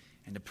out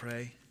and to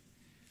pray.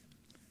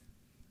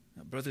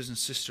 Now, brothers and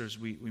sisters,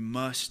 we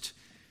must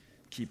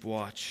keep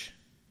watch.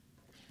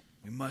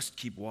 We must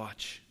keep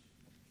watch.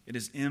 It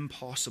is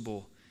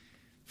impossible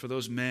for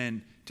those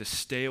men to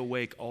stay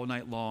awake all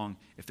night long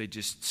if they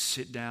just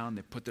sit down,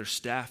 they put their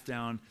staff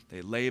down,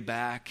 they lay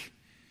back,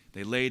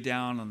 they lay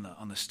down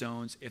on the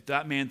stones. If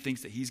that man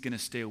thinks that he's going to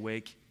stay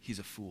awake, he's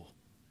a fool.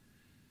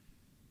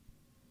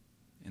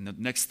 And the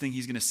next thing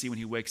he's going to see when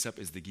he wakes up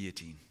is the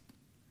guillotine.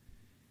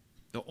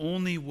 The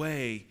only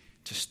way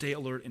to stay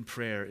alert in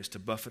prayer is to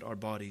buffet our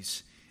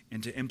bodies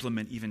and to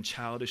implement even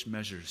childish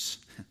measures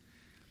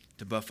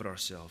to buffet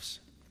ourselves.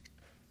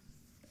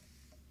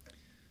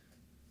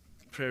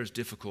 Prayer is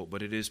difficult,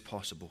 but it is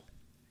possible.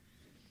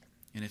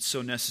 And it's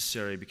so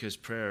necessary because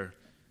prayer,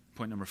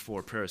 point number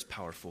 4, prayer is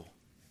powerful.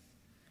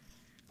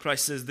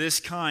 Christ says this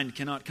kind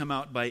cannot come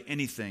out by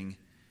anything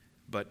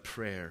but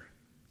prayer.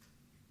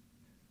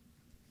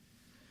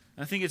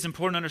 I think it's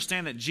important to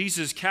understand that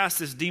Jesus cast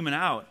this demon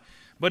out.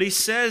 But he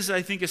says,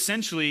 I think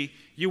essentially,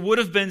 you would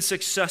have been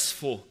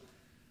successful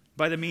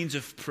by the means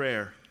of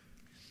prayer.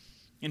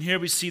 And here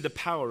we see the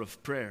power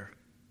of prayer.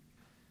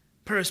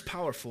 Prayer is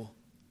powerful.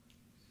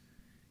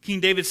 King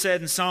David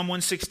said in Psalm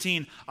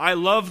 116, I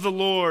love the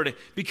Lord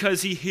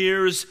because he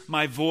hears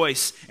my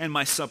voice and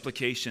my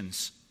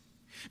supplications.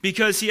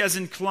 Because he has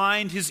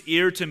inclined his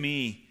ear to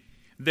me.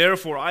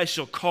 Therefore I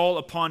shall call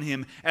upon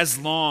him as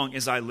long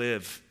as I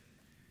live.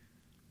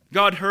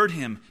 God heard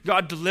him.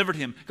 God delivered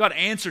him. God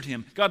answered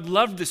him. God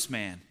loved this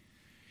man.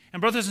 And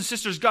brothers and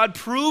sisters, God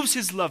proves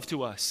his love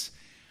to us.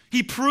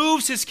 He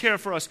proves his care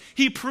for us.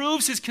 He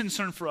proves his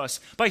concern for us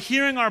by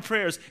hearing our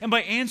prayers and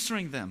by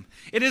answering them.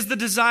 It is the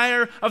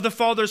desire of the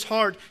Father's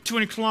heart to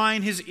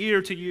incline his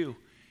ear to you,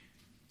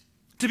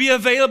 to be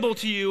available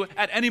to you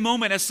at any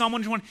moment as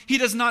someone who, he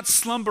does not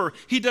slumber.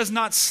 He does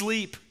not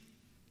sleep.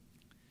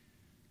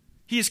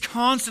 He is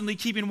constantly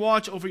keeping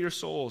watch over your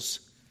souls.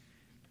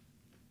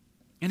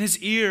 And his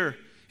ear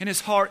and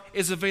his heart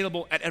is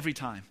available at every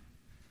time.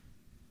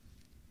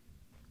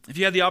 If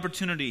you had the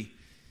opportunity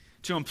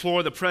to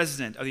implore the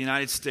President of the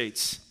United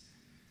States,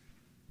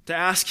 to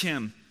ask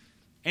him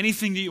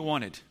anything that you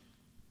wanted,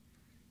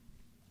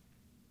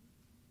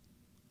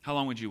 how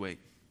long would you wait?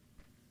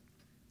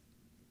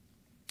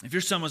 If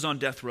your son was on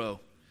death row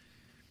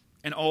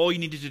and all you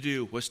needed to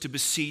do was to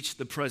beseech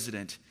the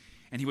President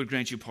and he would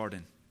grant you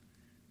pardon,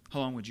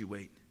 how long would you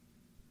wait?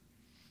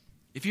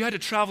 If you had to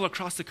travel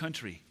across the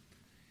country,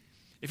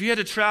 if you had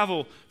to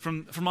travel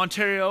from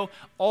Ontario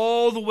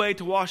all the way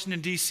to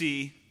Washington,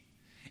 D.C.,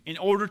 in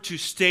order to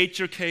state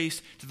your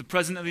case to the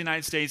President of the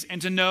United States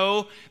and to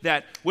know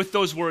that with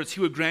those words he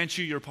would grant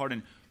you your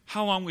pardon,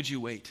 how long would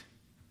you wait?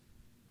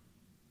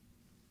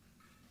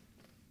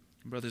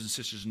 Brothers and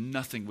sisters,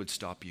 nothing would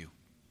stop you.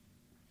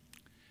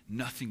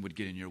 Nothing would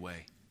get in your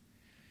way.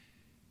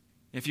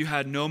 If you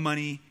had no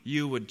money,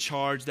 you would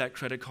charge that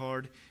credit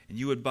card and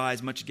you would buy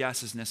as much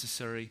gas as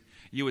necessary.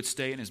 You would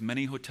stay in as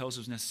many hotels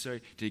as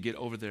necessary to get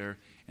over there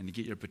and to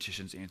get your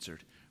petitions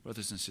answered.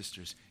 Brothers and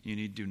sisters, you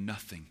need to do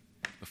nothing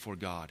before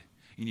God.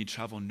 You need to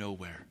travel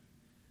nowhere.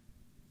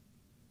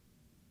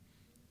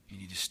 You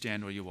need to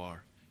stand where you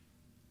are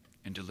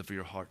and deliver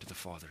your heart to the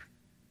Father,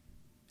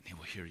 and he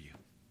will hear you.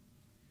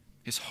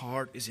 His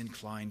heart is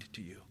inclined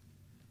to you.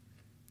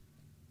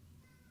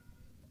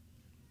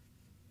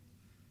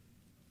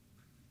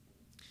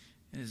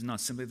 It is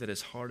not simply that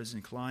his heart is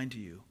inclined to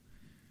you,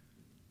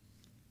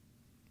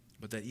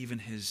 but that even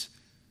his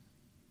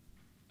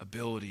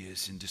ability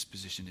and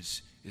disposition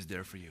is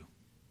there for you.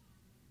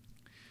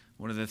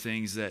 One of the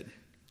things that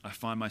I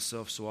find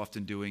myself so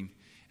often doing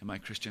in my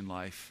Christian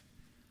life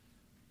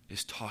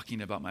is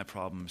talking about my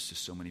problems to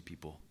so many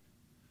people.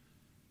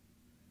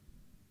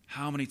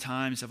 How many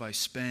times have I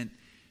spent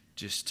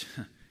just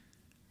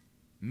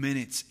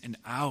minutes and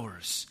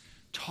hours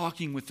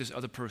talking with this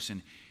other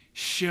person,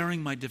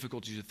 sharing my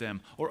difficulties with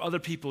them, or other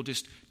people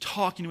just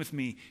talking with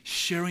me,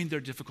 sharing their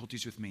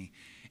difficulties with me.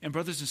 And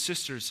brothers and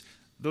sisters,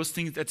 those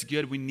things, that's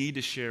good. We need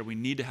to share. We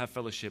need to have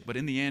fellowship. But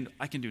in the end,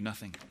 I can do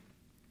nothing.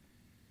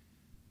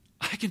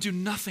 I can do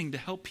nothing to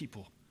help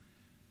people.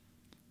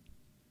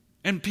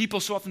 And people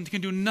so often can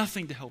do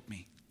nothing to help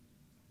me.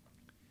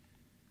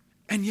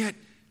 And yet,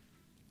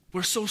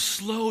 we're so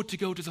slow to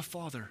go to the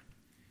Father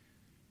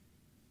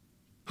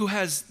who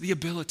has the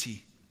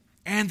ability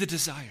and the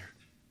desire.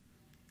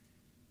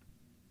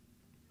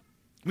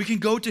 We can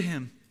go to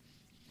him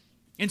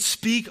and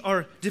speak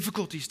our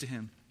difficulties to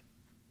him.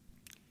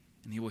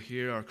 And he will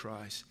hear our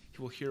cries.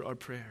 He will hear our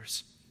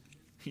prayers.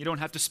 You don't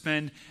have to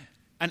spend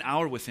an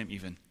hour with him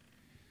even,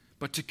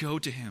 but to go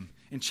to him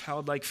in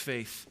childlike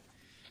faith,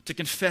 to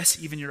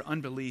confess even your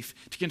unbelief,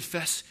 to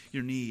confess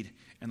your need,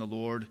 and the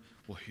Lord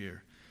will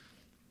hear.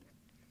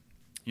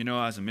 You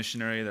know, as a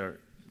missionary,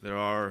 there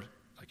are,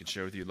 I can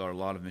share with you, there are a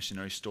lot of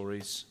missionary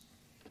stories.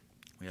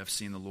 We have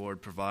seen the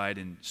Lord provide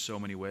in so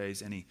many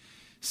ways. Any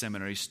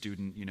seminary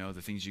student, you know,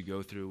 the things you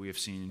go through, we have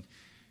seen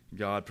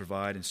God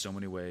provide in so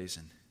many ways.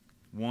 And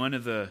one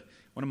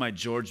of my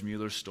George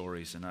Mueller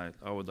stories, and I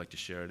would like to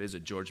share it, is a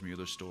George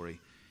Mueller story,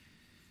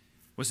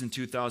 was in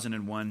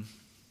 2001.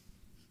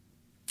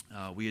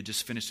 We had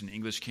just finished an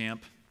English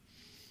camp,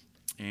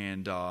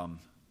 and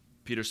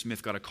Peter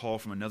Smith got a call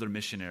from another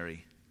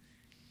missionary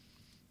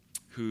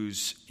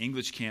whose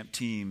English camp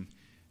team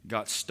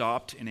got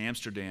stopped in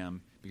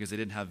Amsterdam because they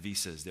didn't have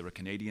visas. They were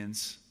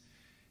Canadians,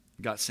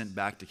 got sent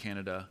back to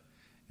Canada,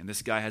 and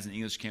this guy has an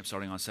English camp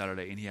starting on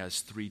Saturday, and he has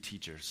 3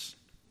 teachers.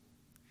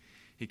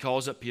 He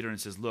calls up Peter and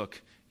says,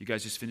 look, you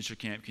guys just finished your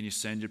camp. Can you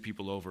send your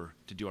people over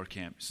to do our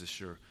camp? He says,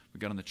 sure. We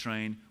got on the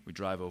train. We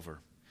drive over,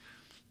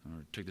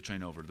 or take the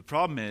train over. The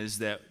problem is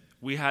that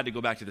we had to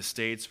go back to the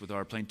States with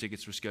our plane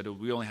tickets were scheduled.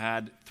 We only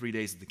had 3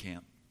 days at the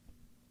camp.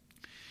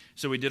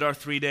 So we did our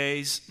 3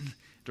 days.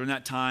 During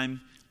that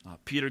time,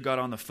 Peter got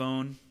on the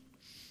phone,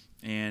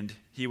 and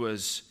he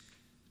was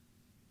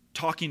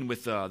talking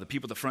with the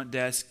people at the front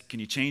desk. Can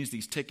you change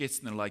these tickets?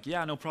 And they're like,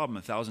 yeah, no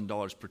problem,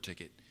 $1,000 per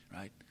ticket,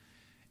 right?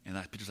 And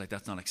Peter's like,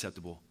 that's not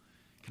acceptable.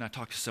 Can I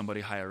talk to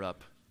somebody higher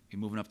up? He's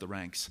moving up the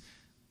ranks.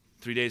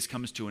 3 days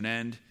comes to an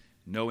end,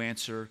 no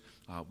answer.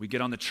 We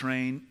get on the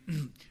train.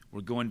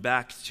 We're going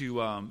back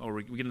to, or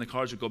we get in the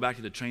cars, we go back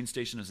to the train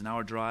station. It's an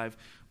hour drive.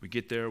 We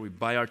get there, we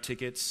buy our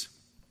tickets,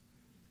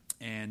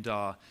 and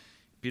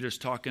Peter's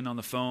talking on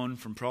the phone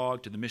from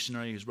Prague to the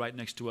missionary who's right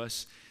next to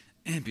us,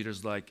 and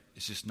Peter's like,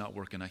 it's just not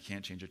working. I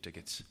can't change your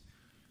tickets.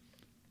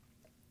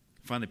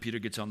 Finally, Peter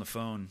gets on the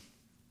phone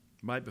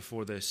right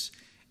before this,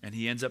 and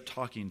he ends up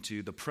talking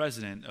to the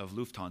president of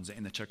Lufthansa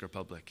in the Czech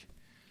Republic.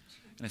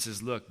 And he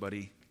says, look,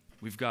 buddy,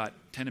 we've got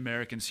 10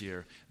 Americans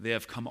here. They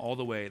have come all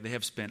the way. They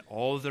have spent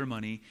all of their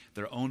money,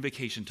 their own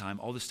vacation time,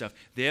 all this stuff.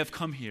 They have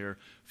come here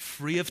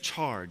free of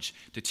charge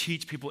to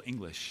teach people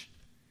English.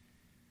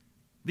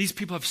 These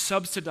people have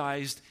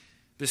subsidized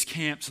this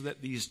camp so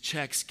that these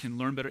Czechs can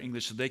learn better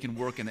English so they can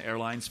work in the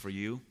airlines for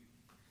you.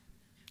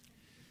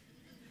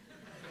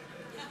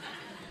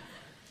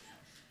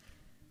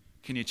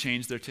 Can you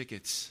change their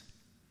tickets?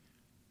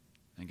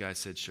 And the guy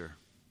said, sure.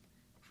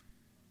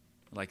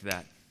 Like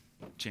that.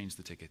 Change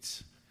the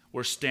tickets.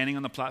 We're standing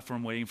on the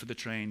platform waiting for the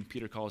train.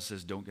 Peter calls and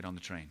says, don't get on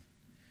the train.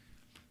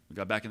 We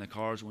got back in the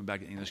cars, went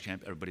back to the English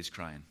camp. Everybody's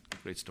crying.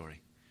 Great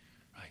story.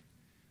 Right?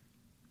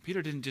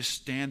 Peter didn't just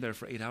stand there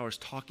for 8 hours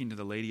talking to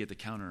the lady at the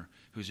counter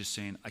who's just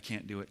saying, I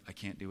can't do it, I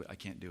can't do it, I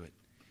can't do it.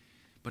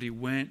 But he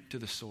went to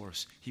the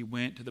source. He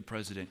went to the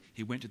president.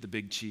 He went to the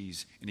big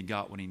cheese, and he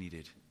got what he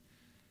needed.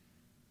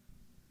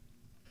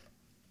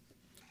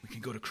 We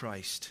can go to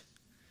Christ.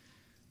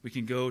 We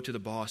can go to the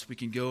boss. We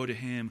can go to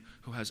him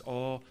who has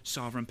all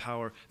sovereign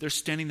power. They're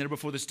standing there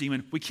before this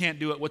demon. We can't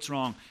do it. What's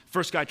wrong?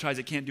 First guy tries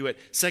it, can't do it.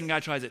 Second guy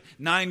tries it.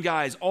 9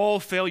 guys, all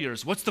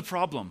failures. What's the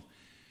problem?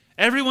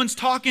 Everyone's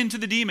talking to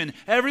the demon.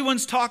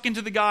 Everyone's talking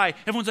to the guy.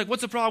 Everyone's like,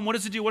 what's the problem? What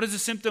does it do? What is the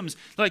symptoms?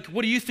 Like,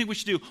 what do you think we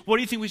should do? What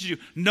do you think we should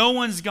do? No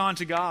one's gone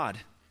to God.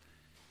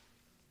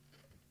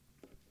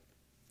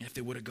 And if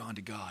they would have gone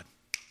to God,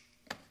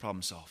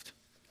 problem solved.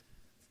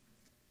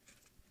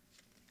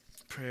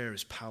 Prayer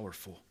is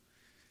powerful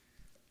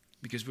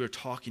because we are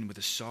talking with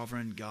the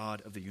sovereign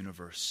God of the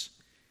universe.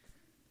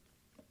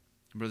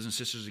 And brothers and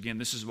sisters, again,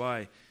 this is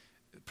why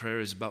prayer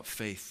is about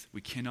faith.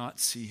 We cannot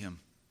see him.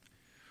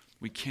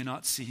 We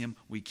cannot see him.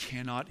 We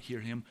cannot hear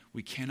him.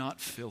 We cannot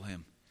feel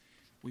him.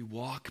 We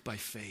walk by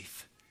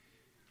faith.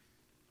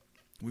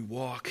 We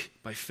walk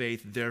by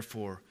faith.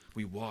 Therefore,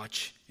 we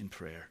watch in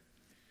prayer.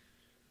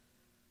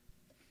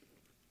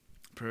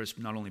 Prayer is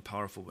not only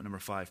powerful, but number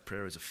 5,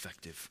 prayer is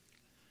effective.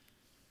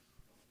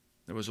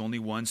 There was only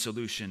one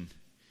solution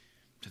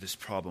to this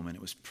problem, and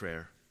it was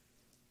prayer.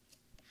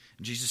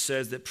 And Jesus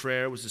says that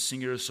prayer was the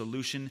singular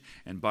solution,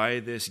 and by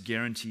this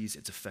guarantees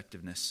its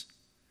effectiveness.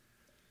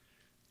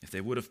 If they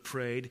would have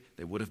prayed,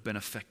 they would have been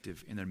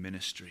effective in their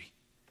ministry.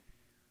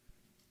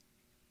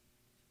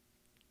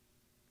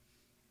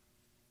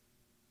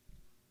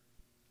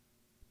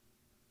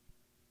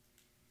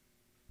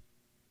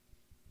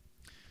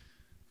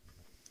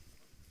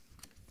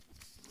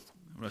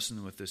 I'm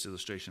wrestling with this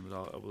illustration, but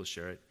I will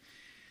share it.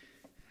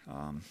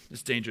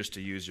 It's dangerous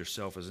to use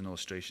yourself as an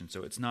illustration,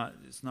 so it's not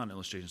an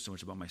illustration so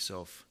much about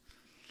myself.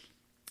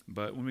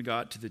 But when we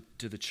got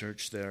to the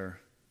church there,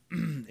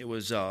 it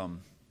was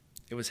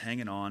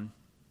hanging on.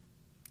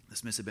 The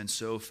Smiths had been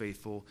so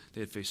faithful.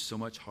 They had faced so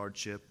much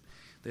hardship.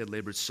 They had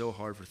labored so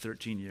hard for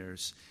 13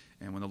 years.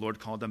 And when the Lord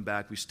called them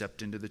back, we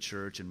stepped into the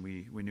church, and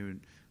we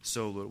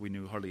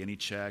knew hardly any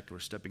Czech. We're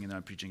stepping in there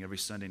and preaching every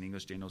Sunday in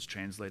English. Daniel's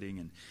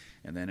translating,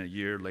 and then a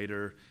year and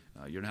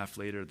a half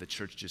later, the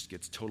church just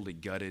gets totally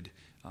gutted.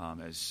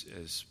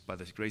 As by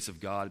the grace of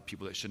God,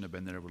 people that shouldn't have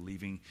been there were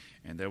leaving,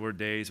 and there were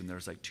days when there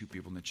was like 2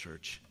 people in the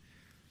church.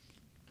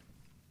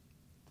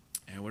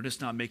 And we're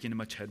just not making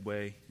much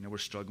headway. We're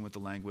struggling with the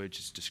language.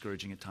 It's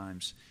discouraging at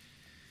times.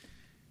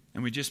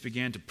 And we just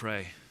began to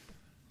pray.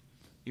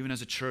 Even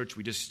as a church,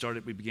 we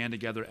began to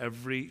gather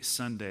every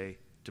Sunday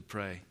to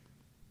pray.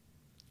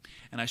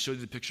 And I showed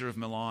you the picture of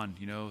Milan,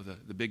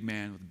 the big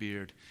man with the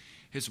beard.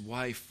 His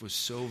wife was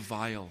so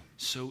vile,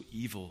 so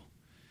evil.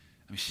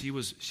 I mean, she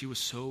was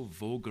so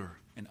vulgar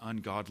and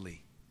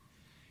ungodly.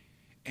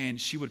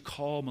 And she would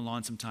call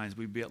Milan sometimes.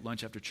 We'd be at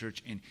lunch after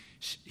church, and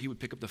he would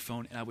pick up the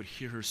phone, and I would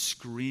hear her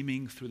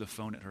screaming through the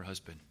phone at her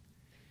husband.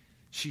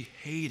 She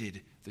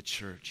hated the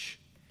church.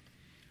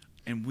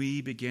 And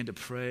we began to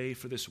pray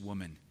for this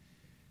woman,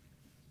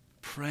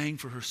 praying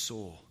for her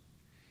soul.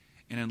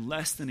 And in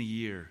less than a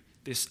year,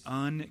 this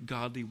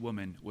ungodly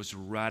woman was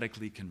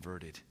radically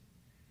converted.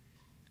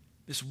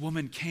 This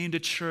woman came to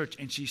church,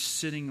 and she's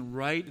sitting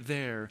right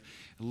there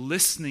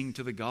listening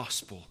to the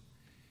gospel,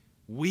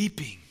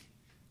 weeping,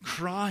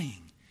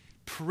 crying,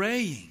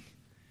 praying.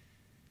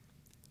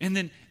 And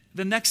then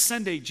the next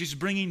Sunday, she's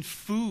bringing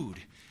food,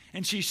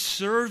 and she's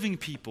serving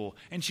people,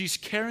 and she's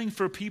caring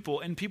for people,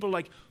 and people are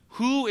like,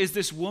 who is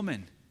this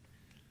woman?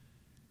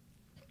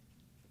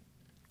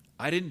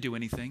 I didn't do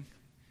anything.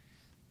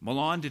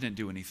 Milan didn't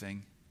do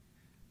anything.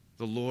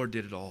 The Lord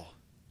did it all.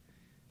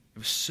 It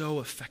was so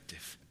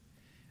effective.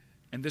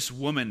 And this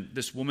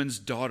woman's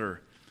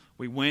daughter,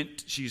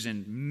 she's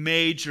in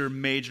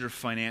major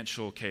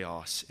financial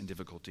chaos and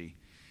difficulty.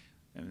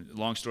 And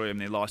long story,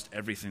 they lost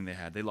everything they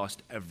had. They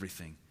lost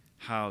everything.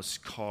 House,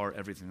 car,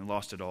 everything. They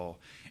lost it all.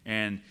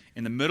 And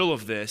in the middle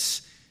of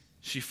this,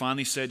 she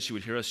finally said she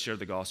would hear us share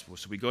the gospel.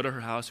 So we go to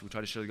her house, we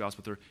try to share the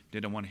gospel with her.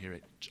 Didn't want to hear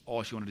it.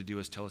 All she wanted to do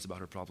was tell us about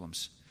her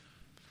problems.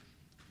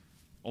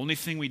 Only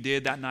thing we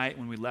did that night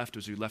when we left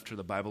was we left her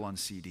the Bible on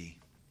CD.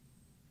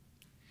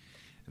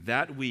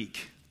 That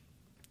week,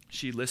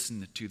 she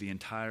listened to the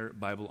entire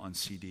Bible on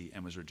CD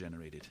and was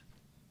regenerated.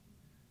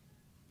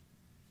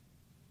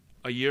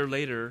 A year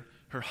later,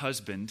 her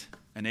husband,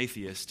 an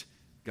atheist,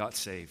 got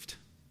saved.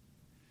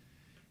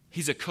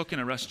 He's a cook in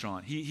a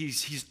restaurant.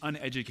 He's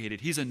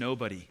uneducated. He's a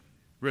nobody,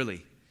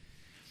 really.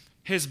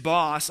 His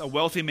boss, a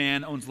wealthy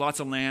man, owns lots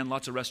of land,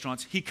 lots of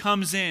restaurants. He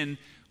comes in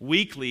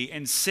weekly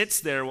and sits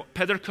there.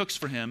 Peter cooks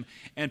for him,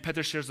 and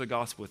Peter shares the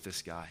gospel with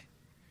this guy.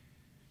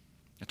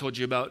 I told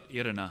you about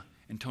Irina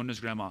and Tona's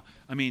grandma.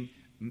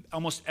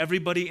 Almost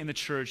everybody in the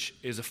church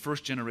is a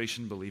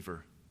first-generation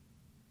believer.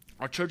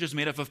 Our church is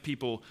made up of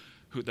people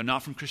who, they're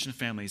not from Christian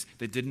families.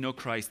 They didn't know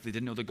Christ. They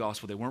didn't know the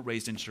gospel. They weren't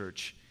raised in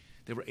church.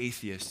 They were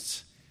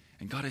atheists.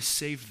 And God has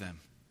saved them.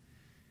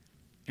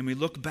 And we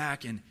look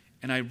back, and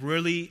I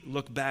really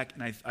look back,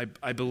 and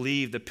I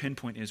believe the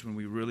pinpoint is when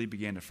we really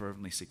began to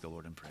fervently seek the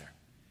Lord in prayer.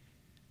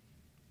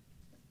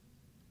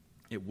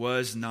 It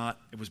was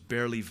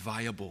barely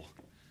viable.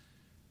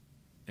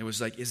 It was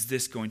like, is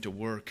this going to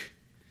work?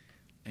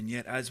 And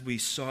yet, as we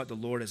sought the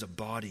Lord as a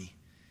body,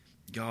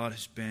 God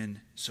has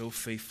been so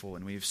faithful,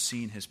 and we have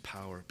seen his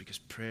power, because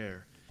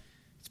prayer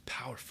is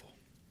powerful.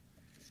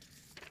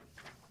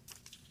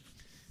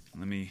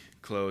 Let me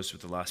close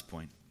with the last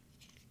point.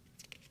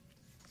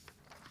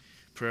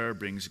 Prayer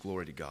brings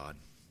glory to God.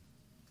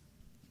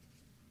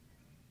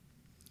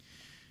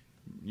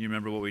 You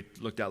remember what we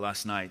looked at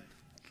last night?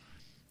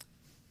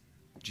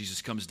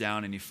 Jesus comes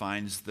down and he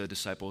finds the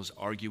disciples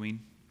arguing.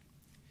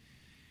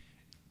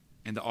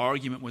 And the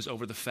argument was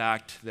over the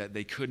fact that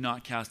they could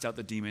not cast out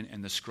the demon,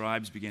 and the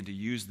scribes began to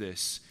use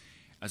this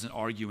as an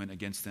argument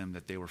against them,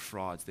 that they were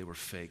frauds, they were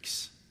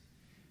fakes.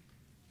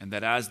 And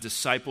that as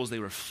disciples, they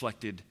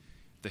reflected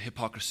the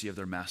hypocrisy of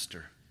their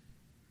master.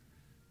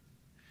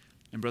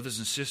 And brothers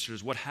and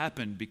sisters, what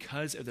happened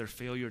because of their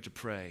failure to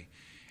pray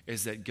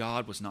is that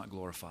God was not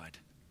glorified.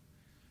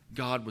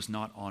 God was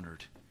not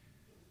honored.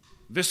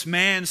 This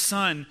man's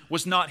son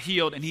was not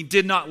healed, and he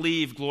did not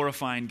leave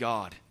glorifying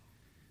God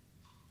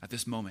at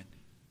this moment.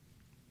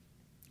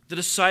 The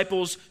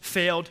disciples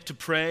failed to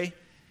pray,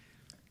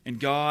 and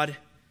God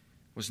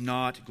was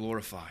not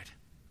glorified.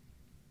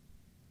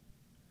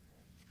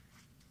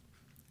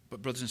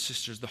 But brothers and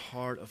sisters, the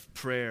heart of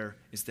prayer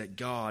is that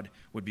God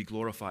would be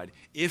glorified.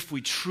 If we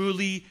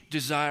truly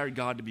desire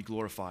God to be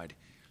glorified,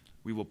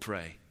 we will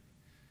pray.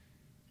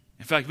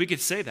 In fact, we could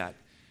say that.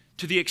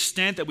 To the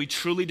extent that we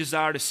truly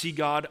desire to see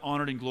God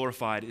honored and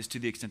glorified is to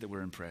the extent that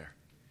we're in prayer.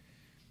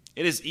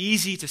 It is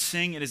easy to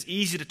sing, it is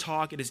easy to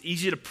talk, it is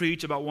easy to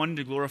preach about wanting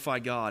to glorify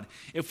God.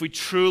 If we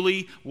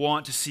truly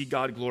want to see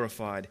God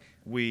glorified,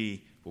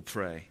 we will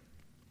pray.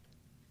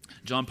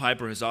 John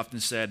Piper has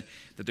often said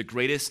that the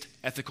greatest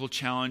ethical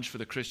challenge for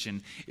the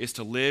Christian is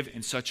to live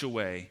in such a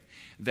way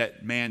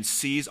that man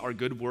sees our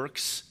good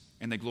works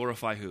and they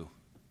glorify who?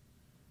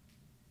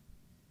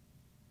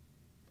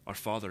 Our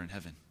Father in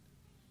heaven.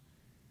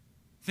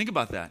 Think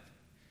about that.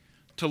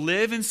 To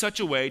live in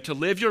such a way, to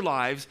live your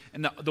lives,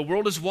 and the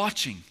world is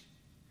watching.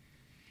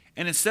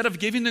 And instead of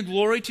giving the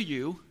glory to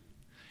you,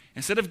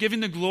 instead of giving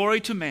the glory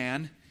to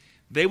man,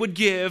 they would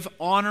give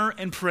honor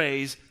and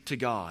praise to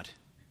God.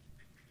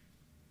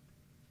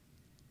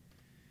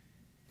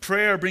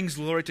 Prayer brings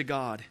glory to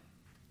God.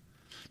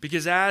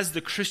 Because as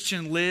the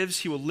Christian lives,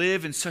 he will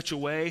live in such a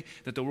way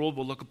that the world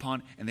will look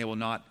upon and they will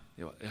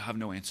have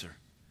no answer.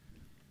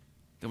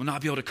 They will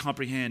not be able to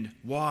comprehend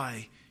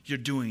why you're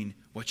doing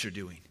what you're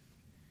doing.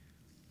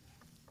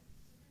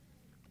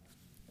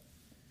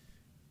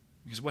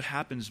 Because what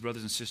happens,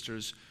 brothers and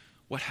sisters,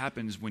 what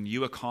happens when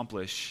you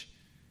accomplish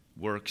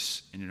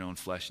works in your own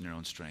flesh and your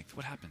own strength?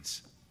 What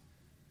happens?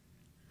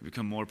 We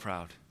become more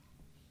proud.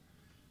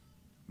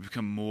 We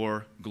become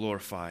more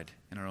glorified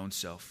in our own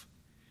self.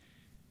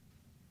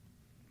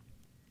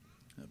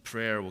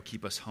 Prayer will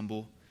keep us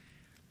humble,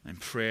 and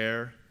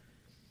prayer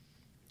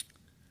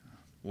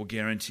will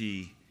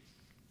guarantee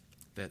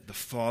that the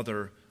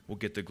Father will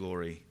get the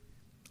glory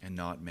and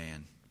not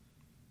man.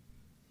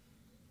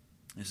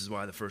 This is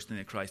why the first thing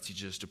that Christ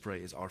teaches us to pray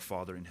is, Our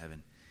Father in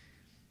heaven,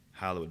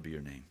 hallowed be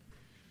your name.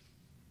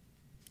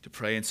 To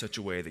pray in such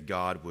a way that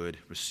God would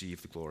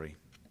receive the glory.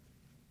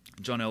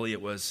 John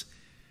Eliot was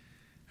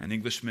an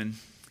Englishman.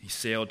 He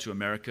sailed to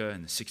America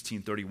in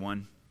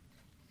 1631.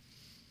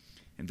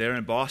 And there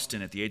in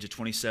Boston, at the age of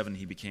 27,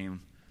 he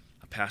became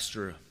a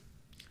pastor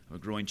of a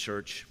growing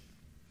church.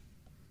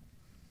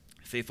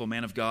 A faithful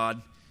man of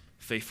God,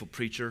 faithful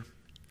preacher.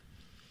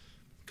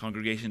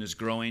 Congregation is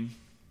growing.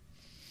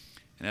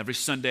 And every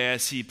Sunday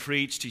as he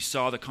preached, he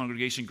saw the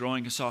congregation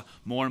growing. He saw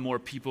more and more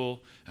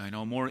people,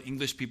 more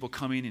English people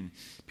coming and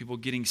people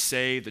getting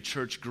saved, the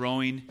church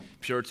growing.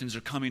 Puritans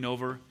are coming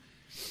over.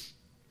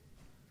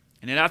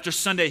 And then after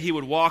Sunday, he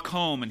would walk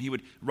home and he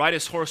would ride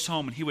his horse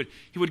home and he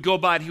would go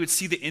by and he would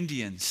see the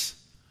Indians.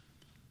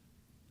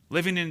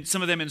 Living in,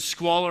 some of them in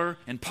squalor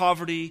and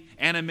poverty,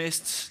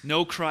 animists,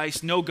 no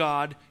Christ, no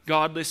God,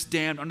 godless,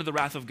 damned, under the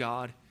wrath of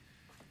God.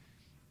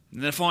 And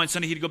then the following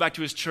Sunday, he'd go back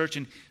to his church,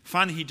 and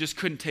finally he just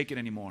couldn't take it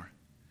anymore.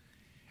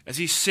 As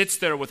he sits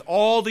there with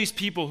all these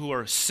people who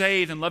are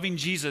saved and loving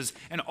Jesus,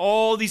 and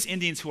all these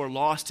Indians who are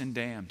lost and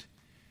damned.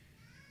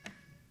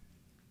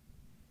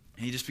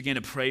 And he just began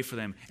to pray for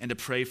them, and to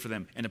pray for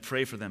them, and to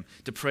pray for them,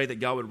 to pray that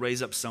God would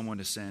raise up someone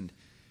to send.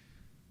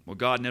 Well,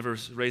 God never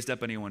raised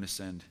up anyone to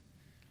send.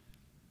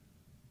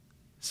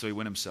 So he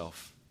went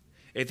himself.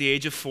 At the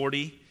age of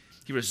 40,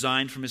 he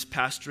resigned from his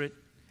pastorate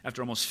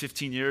after almost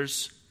 15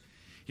 years.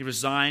 He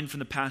resigned from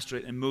the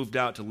pastorate and moved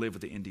out to live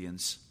with the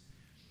Indians.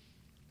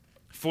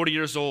 40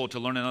 years old, to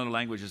learn another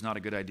language is not a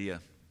good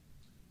idea.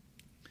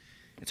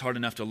 It's hard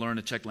enough to learn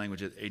a Czech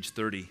language at age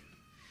 30.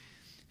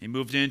 He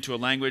moved into a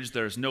language,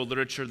 there's no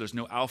literature, there's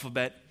no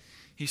alphabet.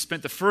 He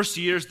spent the first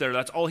years there,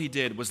 that's all he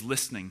did, was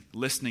listening.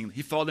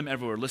 He followed them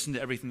everywhere, listened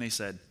to everything they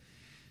said.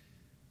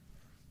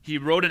 He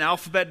wrote an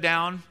alphabet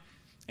down,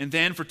 and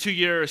then for 2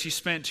 years, he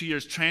spent 2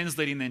 years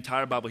translating the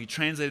entire Bible. He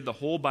translated the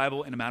whole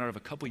Bible in a matter of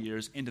a couple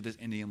years into this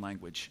Indian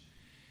language.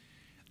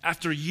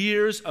 After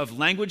years of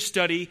language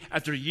study,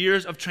 after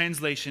years of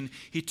translation,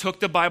 he took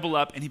the Bible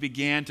up and he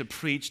began to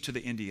preach to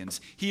the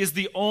Indians. He is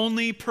the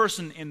only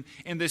person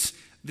in this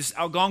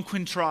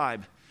Algonquin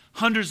tribe,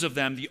 hundreds of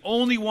them, the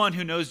only one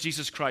who knows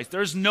Jesus Christ.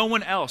 There's no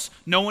one else,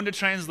 no one to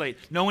translate,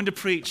 no one to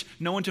preach,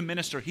 no one to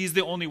minister. He's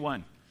the only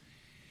one.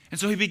 And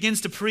so he begins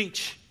to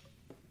preach.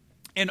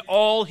 And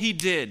all he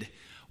did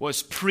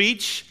was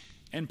preach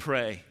and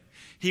pray.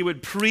 He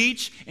would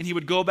preach and he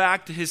would go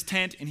back to his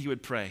tent and he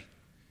would pray.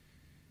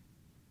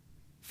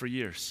 For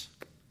years.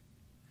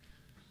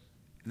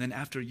 And then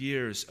after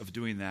years of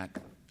doing that,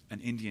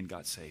 an Indian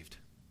got saved.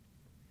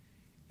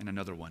 And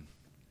another one.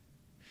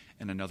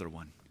 And another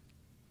one.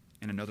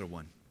 And another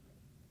one.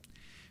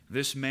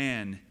 This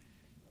man,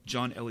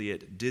 John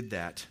Eliot, did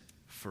that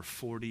for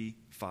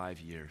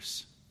 45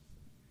 years.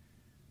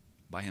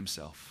 By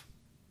himself.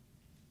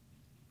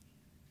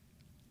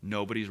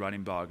 Nobody's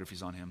writing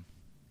biographies on him.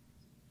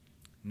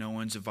 No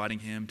one's inviting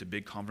him to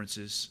big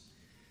conferences.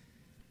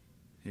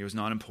 He was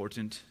not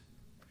important.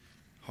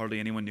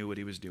 Hardly anyone knew what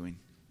he was doing.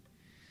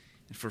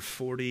 And for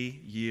 40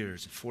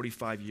 years,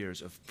 45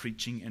 years of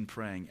preaching and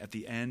praying, at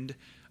the end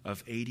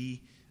of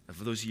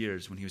those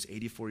years, when he was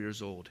 84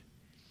 years old,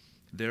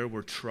 there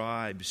were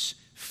tribes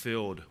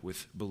filled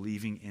with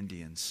believing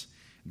Indians.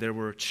 There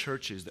were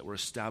churches that were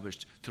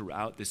established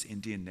throughout this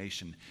Indian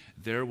nation.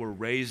 There were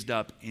raised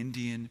up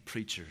Indian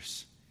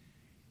preachers.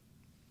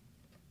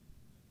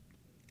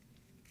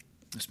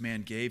 This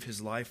man gave his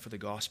life for the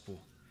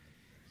gospel.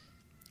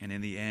 And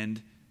in the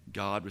end,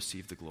 God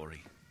received the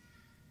glory.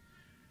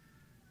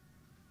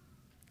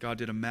 God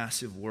did a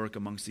massive work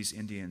amongst these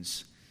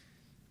Indians.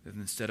 And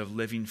instead of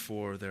living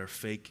for their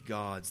fake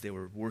gods, they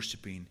were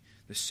worshiping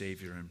the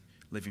Savior and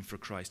living for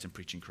Christ and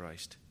preaching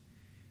Christ.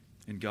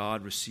 And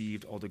God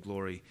received all the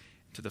glory,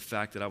 to the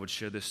fact that I would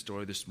share this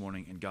story this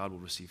morning, and God will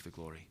receive the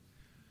glory.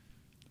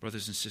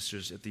 Brothers and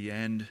sisters, at the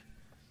end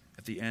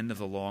of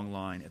the long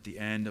line, at the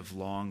end of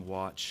long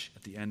watch,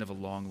 at the end of a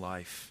long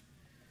life,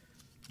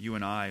 you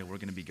and I, we're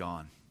going to be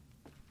gone.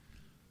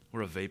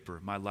 We're a vapor.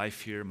 My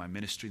life here, my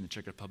ministry in the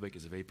Czech Republic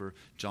is a vapor.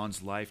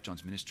 John's life,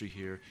 John's ministry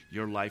here,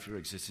 your life, your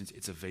existence,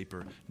 it's a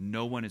vapor.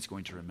 No one is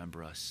going to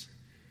remember us.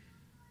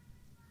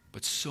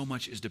 But so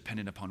much is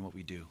dependent upon what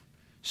we do.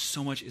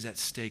 So much is at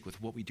stake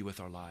with what we do with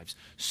our lives.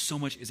 So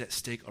much is at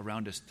stake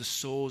around us. The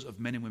souls of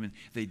men and women,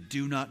 they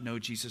do not know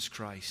Jesus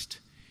Christ.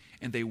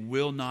 And they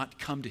will not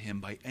come to him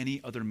by any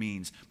other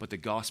means but the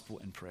gospel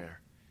and prayer.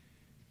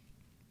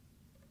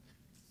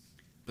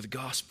 But the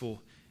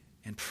gospel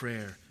and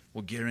prayer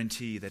will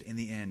guarantee that in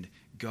the end,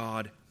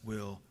 God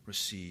will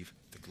receive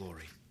the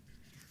glory.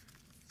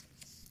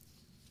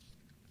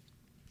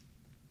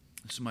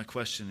 So my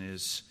question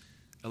is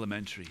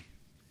elementary.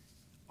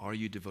 Are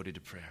you devoted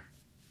to prayer?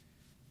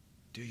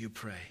 Do you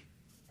pray?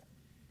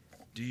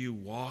 Do you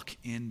walk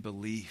in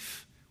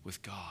belief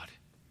with God?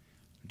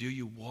 Do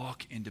you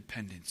walk in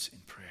dependence in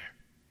prayer?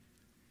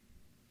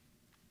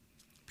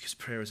 Because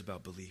prayer is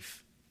about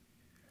belief.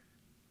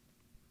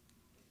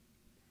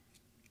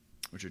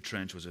 Richard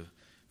Trench was a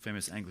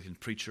famous Anglican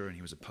preacher, and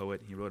he was a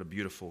poet. He wrote a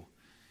beautiful,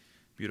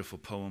 beautiful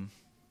poem.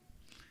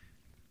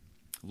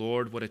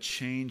 Lord, what a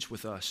change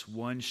with us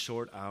 1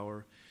 short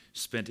hour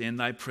spent in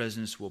thy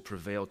presence will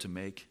prevail to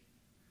make.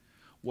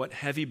 What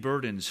heavy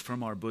burdens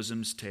from our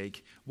bosoms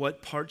take,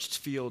 what parched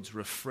fields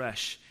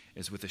refresh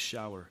as with a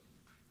shower.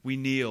 We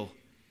kneel,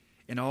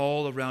 and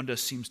all around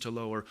us seems to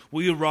lower.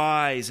 We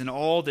rise, and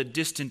all the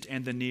distant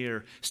and the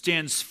near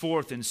stands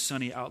forth in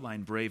sunny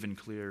outline brave and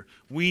clear.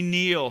 We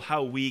kneel,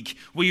 how weak.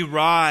 We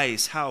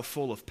rise, how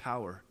full of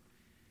power.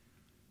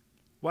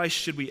 Why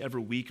should we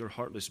ever weak or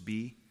heartless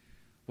be?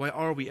 Why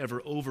are we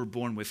ever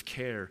overborne with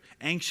care,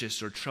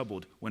 anxious or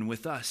troubled, when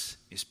with us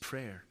is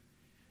prayer?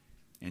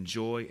 And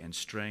joy and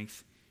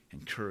strength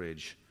and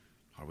courage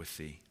are with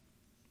thee.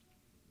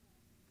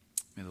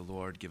 May the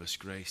Lord give us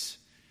grace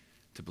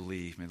to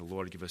believe. May the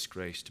Lord give us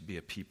grace to be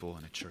a people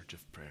and a church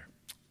of prayer.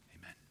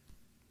 Amen.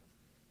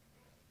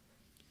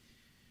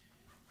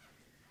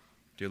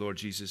 Dear Lord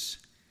Jesus,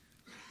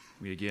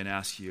 we again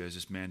ask you, as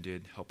this man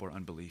did, help our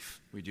unbelief.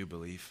 We do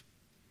believe.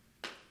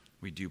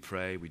 We do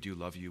pray. We do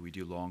love you. We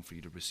do long for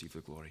you to receive the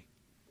glory.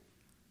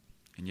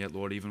 And yet,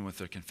 Lord, even with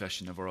the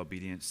confession of our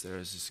obedience, there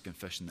is this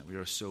confession that we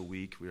are so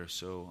weak, we are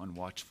so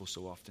unwatchful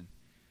so often.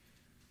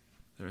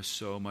 There is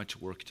so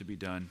much work to be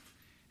done,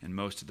 and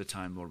most of the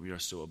time, Lord, we are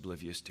so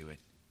oblivious to it.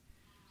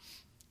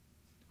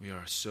 We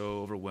are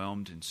so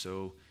overwhelmed and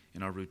so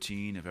in our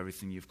routine of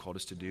everything you've called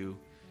us to do.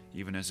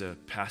 Even as a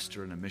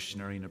pastor and a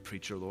missionary and a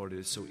preacher, Lord, it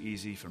is so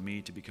easy for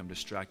me to become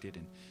distracted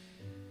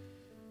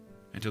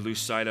and to lose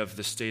sight of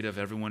the state of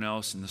everyone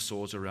else and the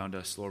souls around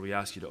us. Lord, we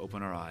ask you to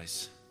open our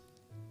eyes.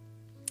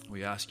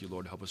 We ask you,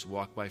 Lord, to help us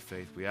walk by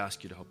faith. We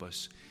ask you to help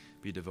us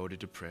be devoted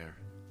to prayer.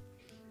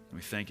 And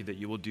we thank you that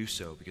you will do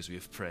so because we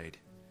have prayed.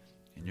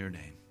 In your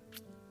name,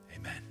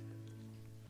 amen.